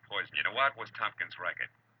 I'm trying to poison you. Now, what was Tompkins'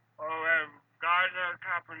 racket? Oh, gardener,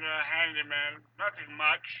 carpenter, handyman. Nothing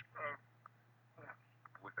much.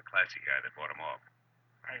 Who was the classy guy that bought him off?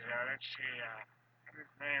 Let's see.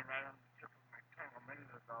 His name right on the tip of my tongue a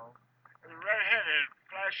minute ago. Red-headed,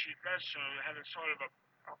 flashy vessel, had a sort of a...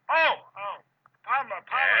 Palmer.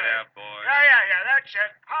 Yeah, boy. Yeah, that's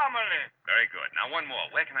it. Palmerly. Very good. Now, one more.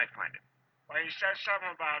 Where can I find him? Well, he says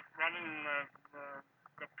something about running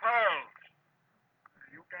the pearls.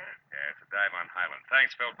 You got it? Yeah, it's a dive on Highland.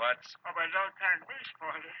 Thanks, Philpotts. Oh, but don't thank me,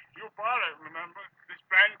 Sporty. You bought it, remember? This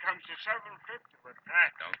brand comes to $7.50 with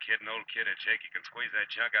tax. Don't kid an old kid at Jake. You can squeeze that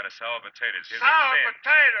junk out of sour potatoes. Here's Sour a spin.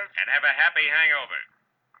 potatoes? And have a happy hangover.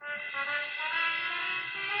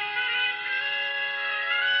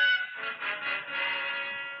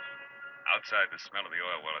 Outside, the smell of the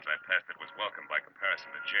oil well as I passed it was welcome by comparison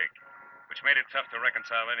to Jake, which made it tough to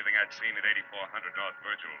reconcile anything I'd seen at 8400 North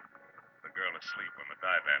Virgil. The girl asleep on the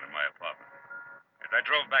dive van in my apartment. As I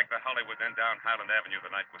drove back to Hollywood, then down Highland Avenue,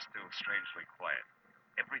 the night was still strangely quiet.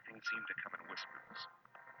 Everything seemed to come in whispers.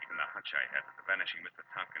 Even the hunch I had that the vanishing Mr.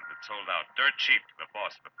 Tompkins had sold out dirt cheap to the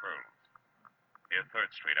boss of the pearls. Near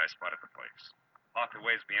 3rd Street, I spotted the place. Parked a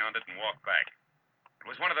ways beyond it and walked back. It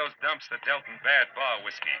was one of those dumps that dealt in bad bar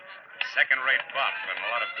whiskey. Second-rate bop and a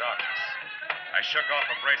lot of darkness. I shook off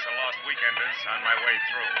a brace of lost weekenders on my way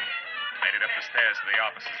through. Made it up the stairs to the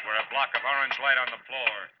offices where a block of orange light on the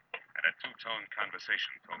floor and a two-tone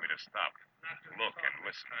conversation told me to stop, look, and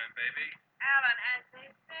listen. Time, baby. Alan, as they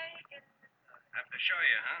say in... Have to show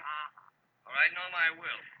you, huh? All right, Norma, I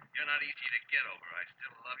will. You're not easy to get over. I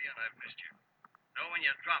still love you, and I've missed you. So when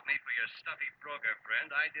you dropped me for your stuffy broker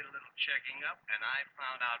friend, I did a little checking up, and I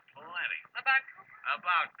found out plenty. About Cooper?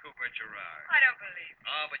 About Cooper Gerard. I don't believe it.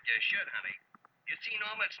 Oh, but you should, honey. You see,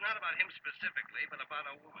 Norma, it's not about him specifically, but about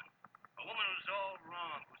a woman. A woman who's all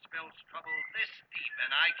wrong, who spells trouble this deep,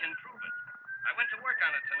 and I can prove it. I went to work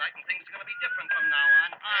on it tonight, and things are going to be different from now on.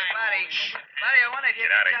 Buddy, I wanted you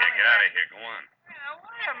Get to out of tell here, me get that- out of here. Go on. Yeah,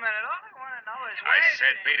 wait a minute. All I want to know is I where's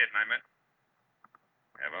said the- beat it, and I meant...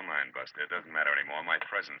 Never mind, Buster. It doesn't matter anymore. My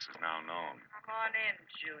presence is now known. Come on in,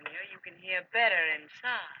 Junior. You can hear better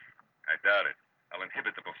inside. I doubt it. I'll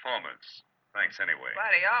inhibit the performers. Thanks anyway.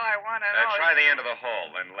 Buddy, all I want to know is... Try the end of the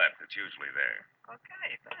hall, then left. It's usually there. Okay,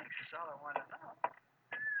 thanks. That's all I want to know.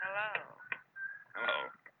 Hello. Hello.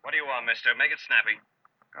 What do you want, mister? Make it snappy.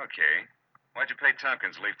 Okay. Why'd you pay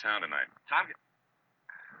Tompkins to leave town tonight? Tompkins?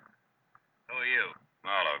 Who are you?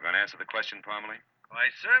 Marlowe, going to answer the question, Parmalee? Why,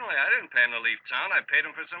 certainly. I didn't pay him to leave town. I paid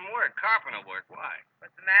him for some work, carpenter work. Why?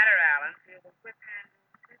 What's the matter, Alan? Feel the whip hand?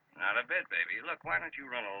 Not a bit, baby. Look, why don't you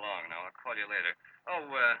run along now? I'll call you later. Oh,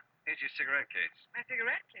 here's your cigarette case. My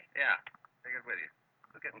cigarette case? Yeah, take it with you.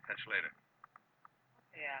 We'll get in touch later.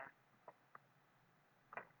 Yeah.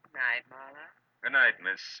 Good night, Marla. Good night,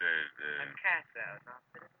 Miss, Picasso, not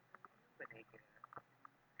the vinegar.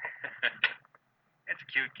 It's a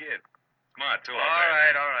cute kid. Smart, too. All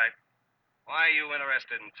right. Why are you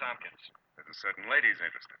interested in Tompkins? There's a certain lady's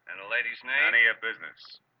interested. And the lady's name? None of your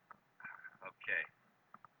business. Okay.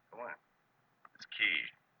 Go on. It's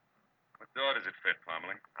Key. What door does it fit,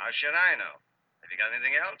 Parmalee? How should I know? Have you got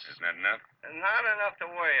anything else? Isn't that enough? Not enough to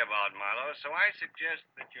worry about, Marlowe, so I suggest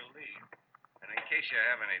that you leave. And in case you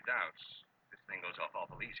have any doubts, this thing goes off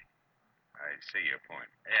awful easy. I see your point.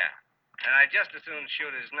 Yeah. And I'd just as soon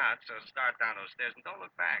shoot as not, so start down those stairs and don't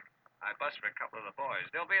look back. I bust for a couple of the boys.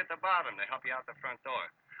 They'll be at the bottom to help you out the front door.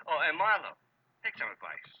 Oh, and Marlowe, take some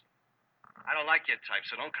advice. I don't like your type,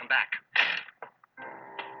 so don't come back.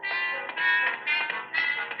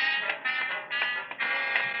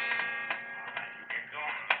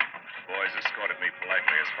 The boys escorted me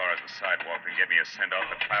politely as far as the sidewalk and gave me a send-off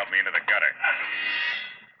that plowed me into the gutter.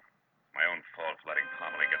 My own fault for letting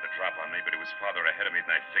Parmalee get the drop on me, but he was farther ahead of me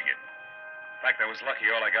than I figured. In fact, I was lucky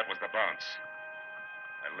all I got was the bounce.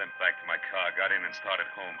 I limped back to my car, got in, and started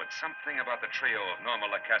home, but something about the trio of Norma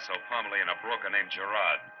Lacasso, Parmalee, and a broker named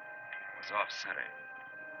Gerard was off-center.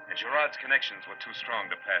 And Gerard's connections were too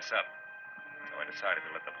strong to pass up. So I decided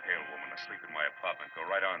to let the pale woman asleep in my apartment go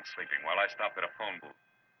right on sleeping while I stopped at a phone booth.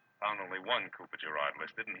 Found only one Cooper Gerard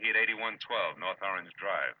listed, and he had 8112 North Orange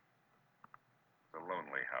Drive. It was a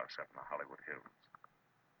lonely house up in the Hollywood Hills.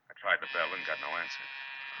 I tried the bell and got no answer.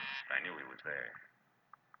 But I knew he was there.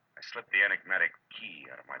 I slipped the enigmatic key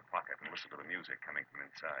out of my pocket and listened to the music coming from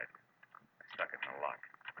inside. I stuck it in the lock.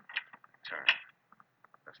 Turned.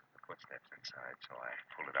 Listened to the footsteps inside, so I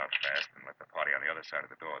pulled it out fast and let the party on the other side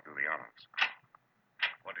of the door do the honors.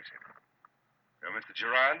 What is it? So, Mr.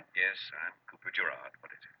 Gerard? Yes, I'm Cooper Gerard.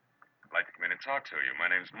 What is it? I'd like to come in and talk to you.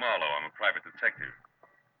 My name's Marlowe. I'm a private detective.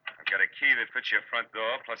 I've got a key that fits your front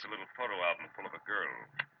door, plus a little photo album full of a girl.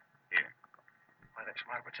 Here. Why, that's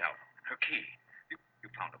Margaret's album. Her key. You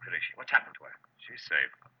found her. Where is she? What's happened to her? She's safe.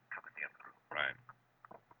 Come in the other room. Right.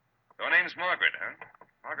 So her name's Margaret, huh?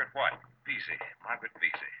 Margaret what? Vesey. Margaret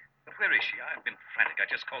Vesey. But where is she? I've been frantic. I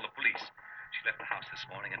just called the police. She left the house this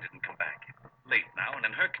morning and didn't come back. Late now, and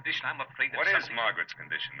in her condition, I'm afraid that What is something... Margaret's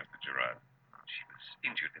condition, Mr. Gerard? She was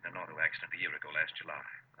injured in an auto accident a year ago last July,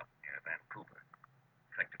 up near Vancouver.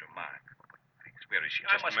 Affected her mind. Please, where is she?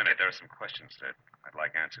 Just a minute. There are some questions that I'd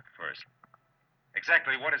like answered first.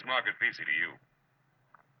 Exactly what is Margaret Vesey to you?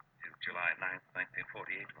 Till July 9th,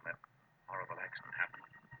 1948, when that horrible accident happened.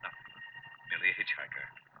 Nothing. Merely a hitchhiker.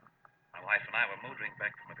 My wife and I were motoring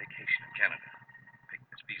back from a vacation in Canada. Picked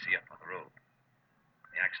Miss Vesey up on the road.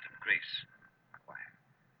 The accident, Grace, my wife,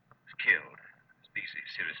 was killed. Miss Vesey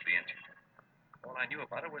seriously injured. All I knew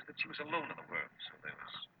about her was that she was alone in the world, so there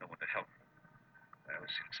was no one to help her. Well,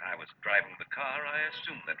 since I was driving the car, I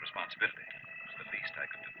assumed that responsibility. It was the least I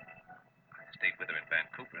could do. I stayed with her in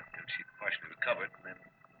Vancouver until she'd partially recovered, and then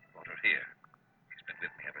brought her here. She's been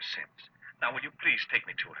with me ever since. Now, will you please take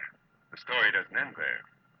me to her? The story doesn't end there.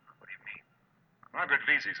 What do you mean? Margaret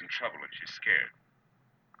Vesey's in trouble and she's scared.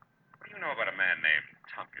 What do you know about a man named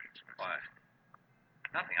Tompkins? Why?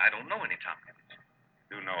 Nothing. I don't know any Tompkins.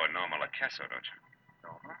 You do know a Norma Lacasso, don't you?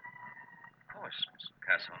 Norma? Of course. Miss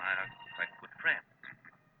Picasso and I are quite good friends.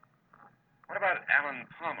 What about Alan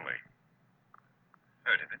Parmalee?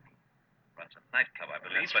 Heard of him. Runs a nightclub, I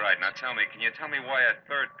believe. That's right. Now tell me, can you tell me why a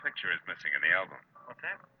third picture is missing in the album? What's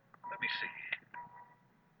that? Let me see.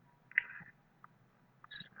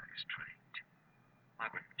 This is very strange.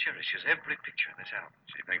 Margaret cherishes every picture in this album.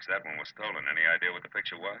 She thinks that one was stolen. Any idea what the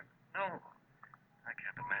picture was? No. I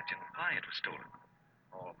can't imagine why it was stolen.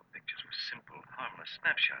 All the pictures were simple, harmless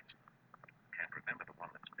snapshots. Can't remember the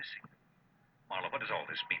one that's missing. Marlowe, what does all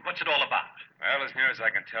this mean? What's it all about? Well, as near as I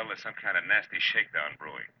can tell, there's some kind of nasty shakedown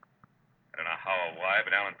brewing. I don't know how or why,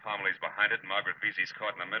 but Alan Parmalee's behind it, and Margaret Vesey's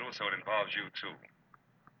caught in the middle, so it involves you, too.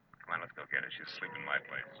 Come on, let's go get her. She's asleep in my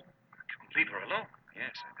place. You leave her alone?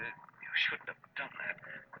 Yes, I did. You shouldn't have done that.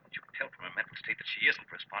 Couldn't you tell from her mental state that she isn't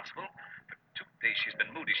responsible? For 2 days she's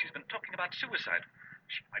been moody. She's been talking about suicide.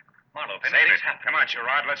 She might... Marlowe, if Save anything's it. happened... Come on,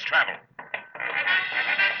 Gerard, let's travel.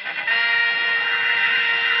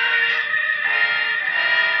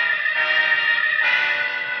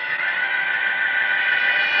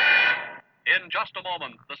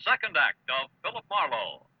 moment, the second act of Philip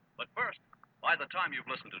Marlowe. But first, by the time you've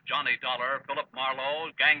listened to Johnny Dollar, Philip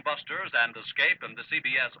Marlowe, Gangbusters, and Escape and the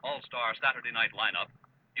CBS All-Star Saturday Night lineup,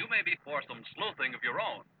 you may be for some sleuthing of your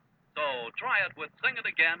own. So try it with Sing It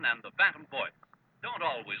Again and the Phantom Voice. Don't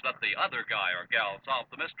always let the other guy or gal solve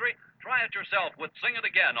the mystery. Try it yourself with Sing It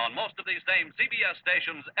Again on most of these same CBS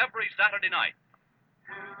stations every Saturday night.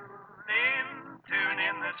 Tune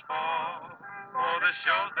in this fall for the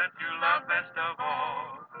shows that you love best of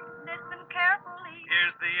all. Listen carefully.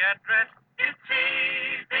 Here's the address. It's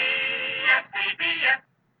CBS.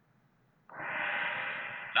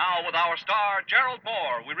 Now, with our star, Gerald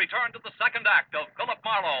Moore, we return to the second act of Philip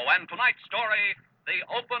Marlowe and tonight's story, The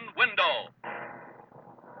Open Window.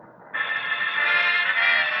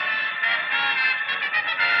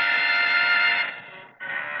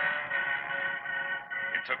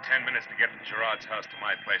 It took 10 minutes to get from Gerard's house to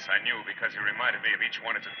my place. I knew because he reminded me of each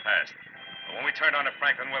one as it passed. But when we turned onto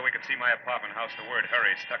Franklin, where we could see my apartment house, the word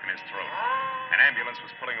hurry stuck in his throat. An ambulance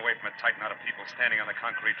was pulling away from a tight knot of people standing on the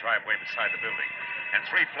concrete driveway beside the building. And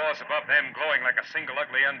 3 floors above them, glowing like a single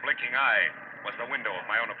ugly, unblinking eye, was the window of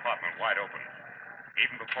my own apartment wide open.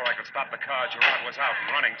 Even before I could stop the car, Gerard was out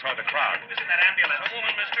and running toward the crowd. Who was in that ambulance? A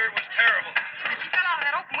woman, mister. It was terrible. She fell out of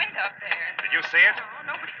that open window up there. Did you see it?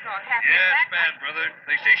 No, nobody saw it happen. Yeah, it's bad, brother.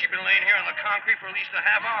 They say she'd been laying here on the concrete for at least a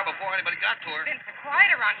half hour before anybody got to her. It's been so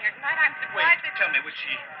quiet around here tonight. I'm Wait, surprised that... tell me, was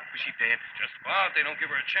she dead? Just about. They don't give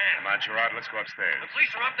her a chance. Come on, Gerard, let's go upstairs. The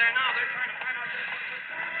police are up there now. They're trying to find out just what...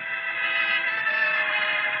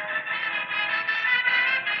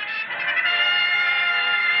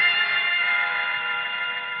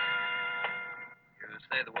 You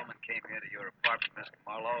say the woman came here to your apartment, Mr.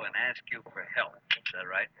 Marlowe, and asked you for help. Is that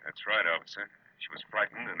right? That's right, officer. She was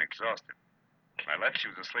frightened and exhausted. When I left, she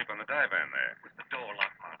was asleep on the divan there. Was the door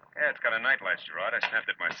locked, Marlowe? Yeah, it's got a nightlight, Gerard. I snapped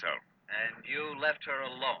it myself. And you left her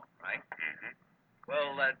alone, right? Mm-hmm.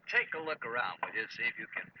 Well, take a look around, will you? See if you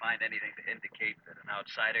can find anything to indicate that an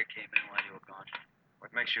outsider came in while you were gone.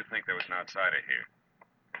 What makes you think there was an outsider here?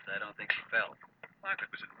 'Cause I don't think she fell.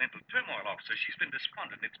 Margaret was in mental turmoil, officer. She's been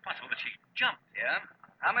despondent. It's possible that she jumped. Yeah?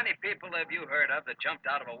 How many people have you heard of that jumped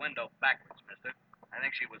out of a window backwards, mister? I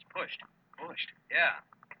think she was pushed. Pushed? Yeah.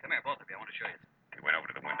 Come here, both of you. I want to show you. He went over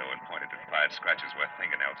to the window and pointed to 5 scratches where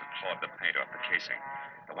fingernails had clawed the paint off the casing.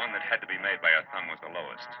 The one that had to be made by her thumb was the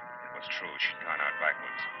lowest. It was true. She'd gone out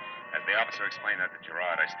backwards. As the officer explained that to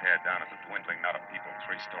Gerard, I stared down at the dwindling knot of people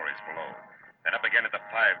 3 stories below. Then up again at the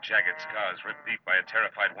 5 jagged scars ripped deep by a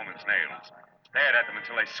terrified woman's nails. Stared at them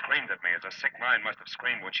until they screamed at me, as a sick mind must have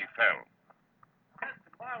screamed when she fell.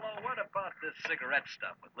 Mr. Marlowe, what about this cigarette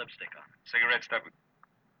stuff with lipstick on it? Cigarette stuff with...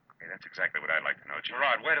 Hey, that's exactly what I'd like to know.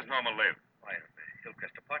 Gerard, where does Norma live? Why, at the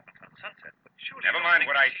Hillcrest Apartments on Sunset. But surely... Never mind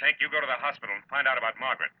what I think. You go to the hospital and find out about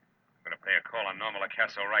Margaret. I'm going to pay a call on Norma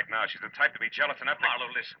Lacasso right now. She's the type to be jealous enough to...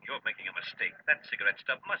 Marlowe, listen. You're making a mistake. That cigarette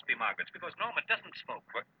stuff must be Margaret's because Norma doesn't smoke.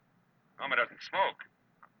 What? Norma doesn't smoke.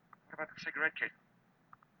 What about the cigarette case?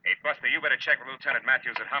 Hey, Buster, you better check with Lieutenant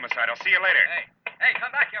Matthews at Homicide. I'll see you later. Hey,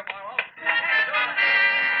 come back here, Marlowe.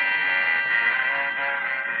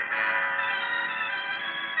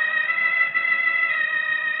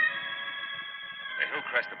 The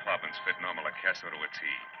Hillcrest Apartments fit Norma Lacasso to a T.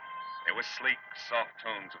 They were sleek, soft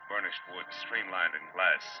tones of burnished wood, streamlined in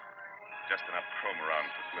glass. Just enough chrome around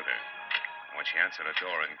for glitter. And when she answered a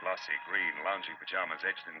door in glossy green, lounging pajamas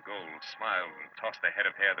edged in gold, smiled and tossed a head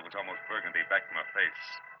of hair that was almost burgundy back from her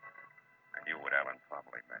face, I knew what Alan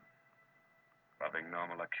Pomeroy meant. Loving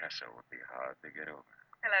Norma Lacasso would be hard to get over.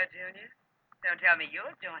 Hello, Junior. Don't tell me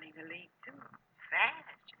you're joining the league, too.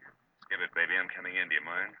 Fast. Skip it, baby. I'm coming in. Do you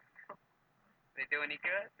mind? They do any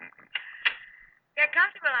good? Mm-mm. Get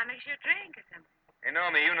comfortable. I'll mix you a drink or something. Hey,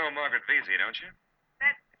 Norma, you know Margaret Vesey, don't you?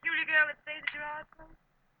 That peculiar girl that stays at your house?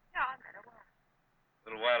 Yeah, I met her once. A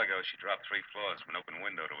little while ago, she dropped 3 floors from an open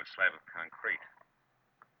window to a slab of concrete.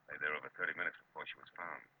 Lay there over 30 minutes before she was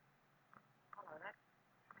found. Oh, that...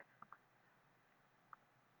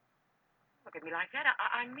 Look at me like that.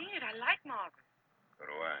 I mean it. I like Margaret. So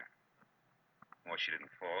do I. Well, she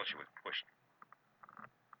didn't fall. She was pushed.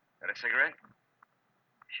 Got a cigarette?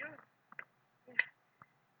 Sure.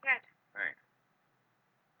 Yes. Thanks.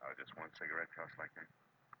 Oh, just one cigarette costs like that?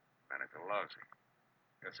 Man, it's a lousy.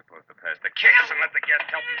 You're supposed to pass the case and let the guest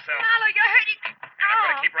help himself. Marlowe, you're hurting. And I'm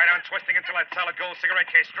going to keep right on twisting until that solid gold cigarette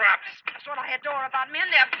case drops. That's what I adore about men.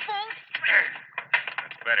 They're full.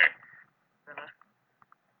 That's better. Fella,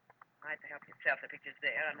 I'd help yourself. The picture's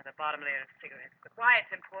there under the bottom layer of cigarettes. But why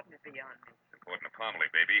it's important is beyond me. It's important to Pomeroy,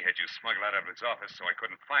 baby. He had you smuggled out of his office so I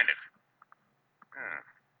couldn't find it.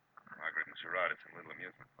 Margaret and Gerard, it's a little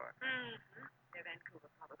amusement park. Mm-hmm. They're Vancouver,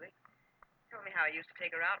 probably. Told me how he used to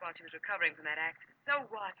take her out while she was recovering from that accident. So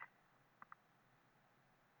what?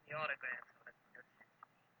 The autographs. Oh, that's what else.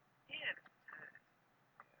 Yeah, this was hers.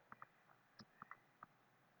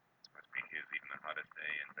 This must be his, even the hottest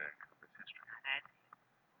day in Vancouver's history. That's it.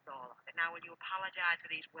 That's all of it. Now, will you apologize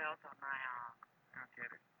for these welts on my arm? I don't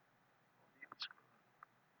get it. All the old screw.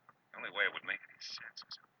 The only way it would make any sense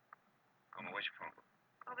is... Homer, where's your phone book?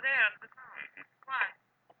 Over there under the phone. Why?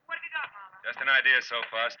 What have you got, Mama? Just an idea so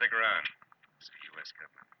far. Stick around. It's the U.S.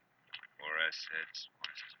 government. 4 assets.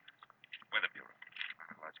 Weather Bureau.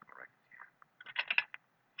 Chronological records here.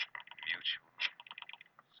 Mutual.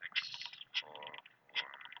 644.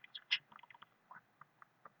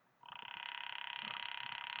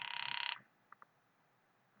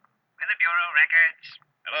 Weather Bureau records.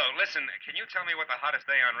 Hello, listen. Can you tell me what the hottest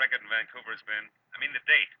day on record in Vancouver has been? I mean, the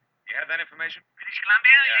date. You have that information? British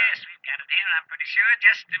Columbia? Yeah. Yes, we've got it here. I'm pretty sure.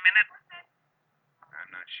 Just a minute. I'm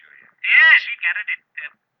not sure yet. Yes, we've got it.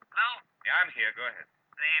 Hello? Yeah, I'm here. Go ahead.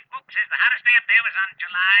 The book says the hottest day up there was on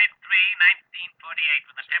July 3, 1948,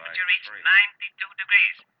 when the temperature reached 3. 92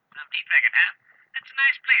 degrees. Some deep record, huh? That's a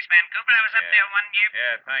nice place, Vancouver. I was up there one year.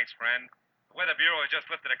 Yeah, thanks, friend. The Weather Bureau has just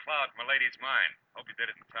lifted a cloud from a lady's mind. Hope you did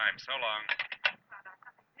it in time. So long.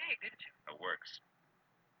 Hey, didn't you? It works.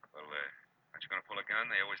 Well, aren't you going to pull a gun?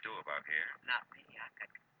 They always do about here. Not me. I've got...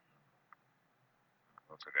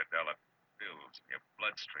 Also got dollar bills in your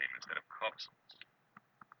bloodstream instead of corpuscles.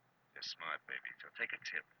 You're smart, baby, so take a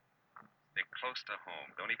tip. Stick close to home.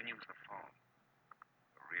 Don't even use the phone.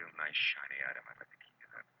 A real nice, shiny item. I'd like to keep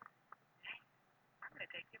it up. Hey, I'm going to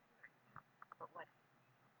take your word. But what?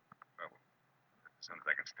 Well, as soon as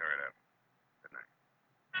I can stir it up. Good night.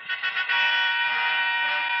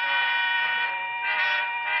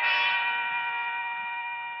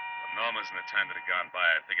 Norma's and the time that had gone by,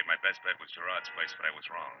 I figured my best bet was Gerard's place, but I was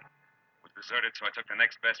wrong. It was deserted, so I took the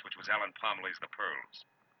next best, which was Alan Pomeroy's The Pearls.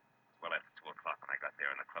 It was well after 2 o'clock when I got there,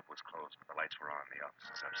 and the club was closed, but the lights were on, the office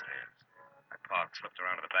was upstairs. I parked, slipped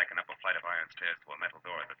around to the back and up a flight of iron stairs to a metal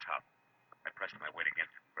door at the top. I pressed my weight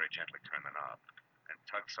against it and very gently turned the knob, and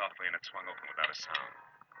tugged softly, and it swung open without a sound.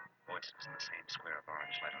 Voices in the same square of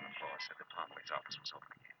orange light on the floor said that Pomeroy's office was open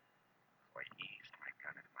again. So I eased my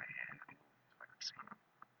gun into my hand and moved so I could see him.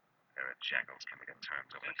 A pair of jackals coming to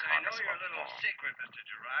terms over the Since I know carcass of your a little fawn. secret, Mr.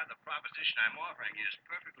 Gerard, the proposition I'm offering is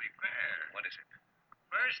perfectly fair. What is it?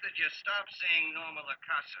 First, that you stop seeing Norma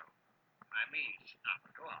Lacasso. I mean, stop.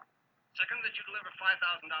 Go on. Second, that you deliver $5,000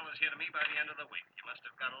 here to me by the end of the week. You must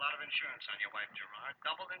have got a lot of insurance on your wife, Gerard.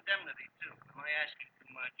 Double indemnity, too. Am I asking too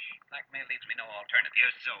much? Blackmail leaves me no alternative.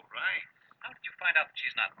 You're so right. How did you find out that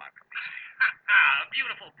she's not Margaret Beasley? Ha!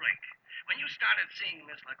 Beautiful break. When you started seeing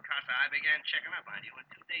Miss Lacasa, I began checking up on you, and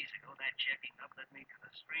 2 days ago, that checking up led me to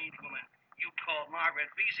the strange woman you called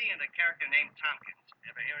Margaret Vesey and a character named Tompkins.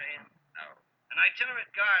 Ever hear of him? No. An itinerant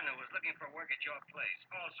gardener was looking for work at your place.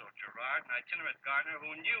 Also, Gerard, an itinerant gardener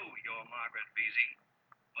who knew your Margaret Vesey,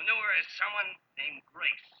 who knew her as someone named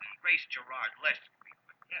Grace, and Grace Gerard left me,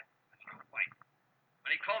 but yet was your wife.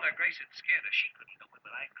 When he called her Grace, it scared her. She couldn't do it,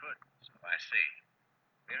 but I could. So I see.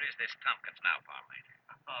 Where is this Tompkins now, Pomeroy?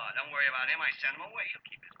 Oh, don't worry about him. I sent him away. He'll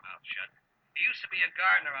keep his mouth shut. He used to be a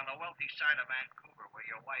gardener on the wealthy side of Vancouver, where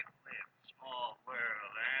your wife lived. Small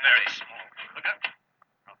world, eh? Very small. Look up.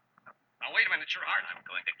 Now, wait a minute, Gerard. I'm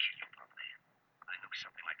going to kill you, Pomeroy. I knew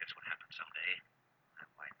something like this would happen someday. My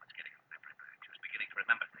wife was getting a memory back. She was beginning to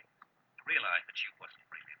remember things. To realize that she wasn't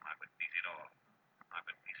really Margaret Beasley at all.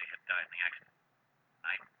 Margaret Beasley had died in the accident.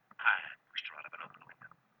 I pushed her out of an open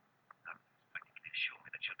window. I was expecting to assure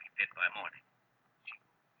me that she'll be dead by morning. She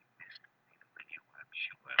missed neither with you, I'm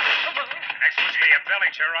sure. Excuse me, your belly,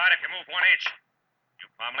 Gerard, if you move 1 inch. You,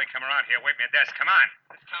 Pomeroy, come around here. Wait for your desk. Come on.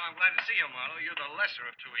 This time I'm glad to see you, Marlowe. You're the lesser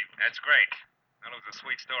of 2 evils. That's great. Well, it was a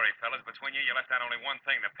sweet story, fellas. Between you left out only one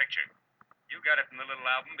thing, the picture. You got it from the little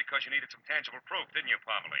album because you needed some tangible proof, didn't you,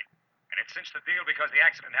 Pomeroy? And it cinched the deal because the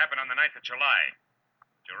accident happened on the 9th of July.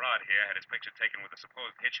 Gerard here had his picture taken with a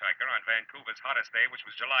supposed hitchhiker on Vancouver's hottest day, which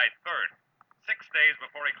was July 3rd. 6 days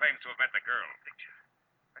before he claims to have met the girl. Picture.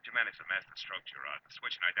 How'd you manage to master stroke, Gerard? The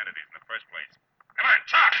switch in identities in the first place. Come on,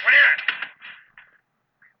 talk. What is it?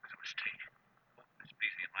 It was a mistake. Both Miss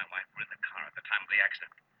Beasley and my wife were in the car at the time of the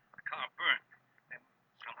accident. The car burned. And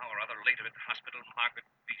somehow or other, later at the hospital, Margaret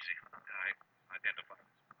Beasley died, identified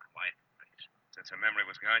as my wife, Grace. Since her memory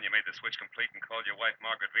was gone, you made the switch complete and called your wife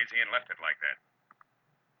Margaret Vesey and left it like that.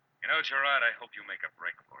 You know, Gerard, I hope you make a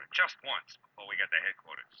break for it. Just once before we get to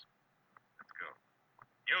headquarters. Let's go.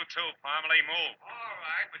 You too, Pomeroy, move. All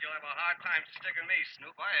right, but you'll have a hard time sticking me,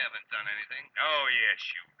 Snoop. I haven't done anything. Oh, yes,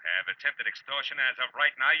 you have. Attempted extortion. As of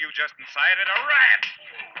right now, you just incited a rat.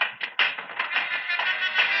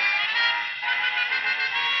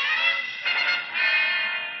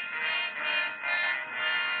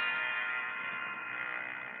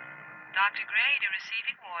 Dr. Gray to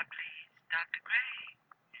receiving ward, please. Dr. Gray.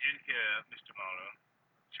 He's in here, Mr. Marlowe.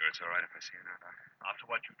 Sure it's all right if I see you now, Doctor? After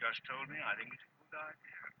what you just told me, I think it's a good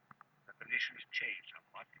idea. The condition has changed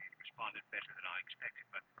somewhat. He responded better than I expected,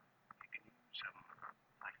 but he can use some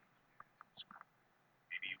life experience.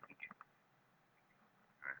 Maybe you can get.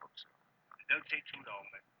 I hope so. Don't take too long,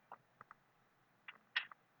 then.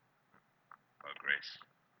 Well, Grace,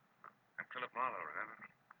 I'm Philip Marlowe, remember me?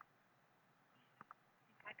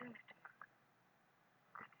 I do, Mr. Marlowe.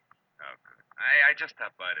 Oh, good. I just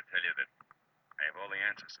stopped by to tell you that I have all the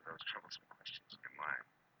answers to those troublesome questions in your mind.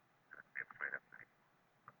 Don't be afraid of them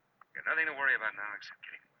anymore. You've nothing to worry about now except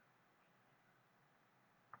getting well.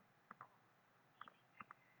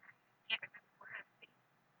 Can't remember where I've been.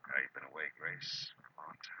 Now, you've been away, Grace, for a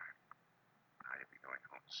long time. Now you'll be going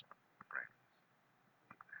home soon. Friends.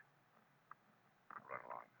 Run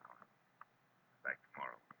along now. Back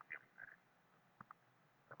tomorrow when you're feeling better.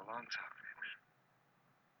 Have a long talk, then.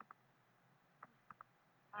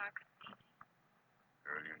 Margaret.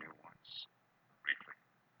 Girl you knew once. Briefly.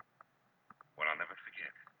 What I'll never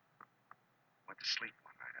forget. Went to sleep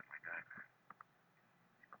one night on my divan.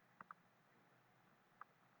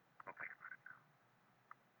 Don't think about it now.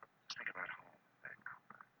 Just think about home and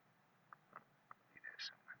Vancouver. Be there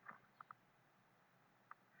soon, I promise.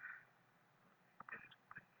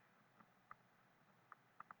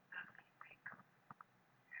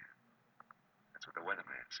 Yeah. That's what the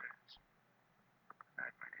weatherman says. Good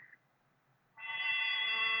night, my dear.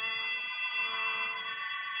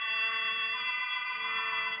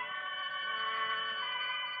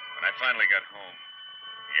 When I finally got home,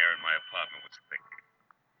 the air in my apartment was thick,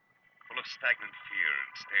 full of stagnant fear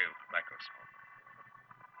and stale tobacco smoke.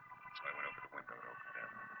 So I went over to the window and opened it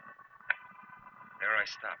up. There I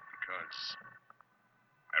stopped because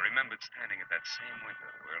I remembered standing at that same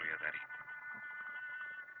window earlier that evening.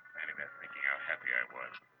 Standing there thinking how happy I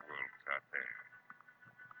was that the world was out there.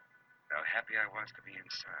 How happy I was to be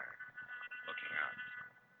inside, looking out.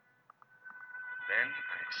 Then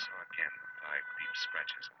I saw again the 5 deep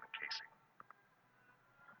scratches on the casing.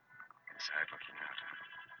 Inside looking out.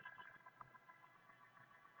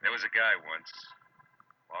 There was a guy once,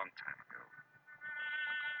 a long time ago,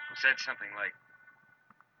 who said something like,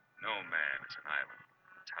 "No man is an island,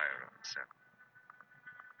 entire of itself."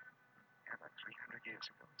 Yeah, about 300 years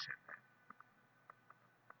ago he said that.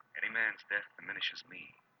 Any man's death diminishes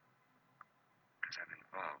me, because I'm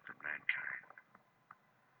involved in mankind.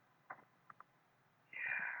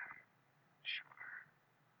 Yeah, sure.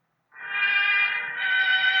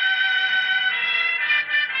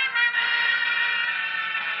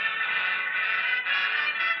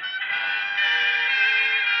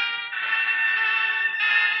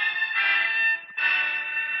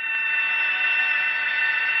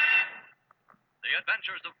 The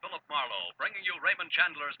Adventures of Philip Marlowe, bringing you Raymond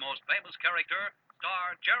Chandler's most famous character,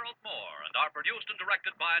 star Gerald Moore, and are produced and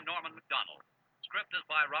directed by Norman McDonald. Script is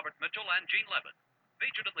by Robert Mitchell and Gene Levitt.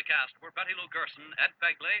 Featured in the cast were Betty Lou Gerson, Ed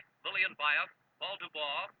Begley, Lillian Bayef, Paul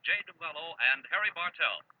Dubois, Jay DeMello, and Harry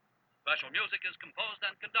Bartell. Special music is composed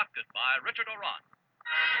and conducted by Richard Oron.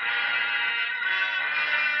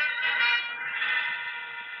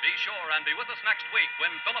 Be sure and be with us next week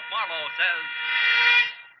when Philip Marlowe says...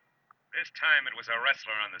 This time it was a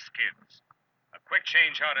wrestler on the skids, a quick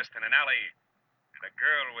change artist in an alley, and a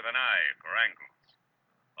girl with an eye for angles.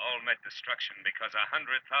 All met destruction because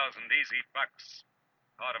 100,000 easy bucks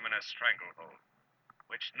caught him in a stranglehold,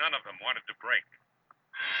 which none of them wanted to break.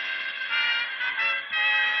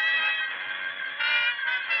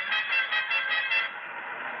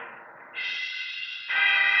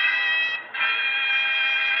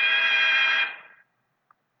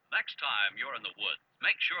 Next time you're in the woods,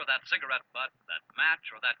 make sure that cigarette butt, that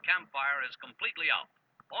match, or that campfire is completely out.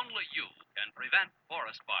 Only you can prevent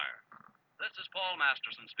forest fire. This is Paul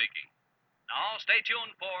Masterson speaking. Now, stay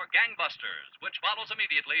tuned for Gangbusters, which follows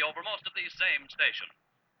immediately over most of these same stations.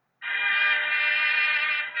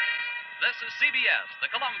 This is CBS,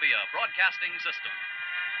 the Columbia Broadcasting System.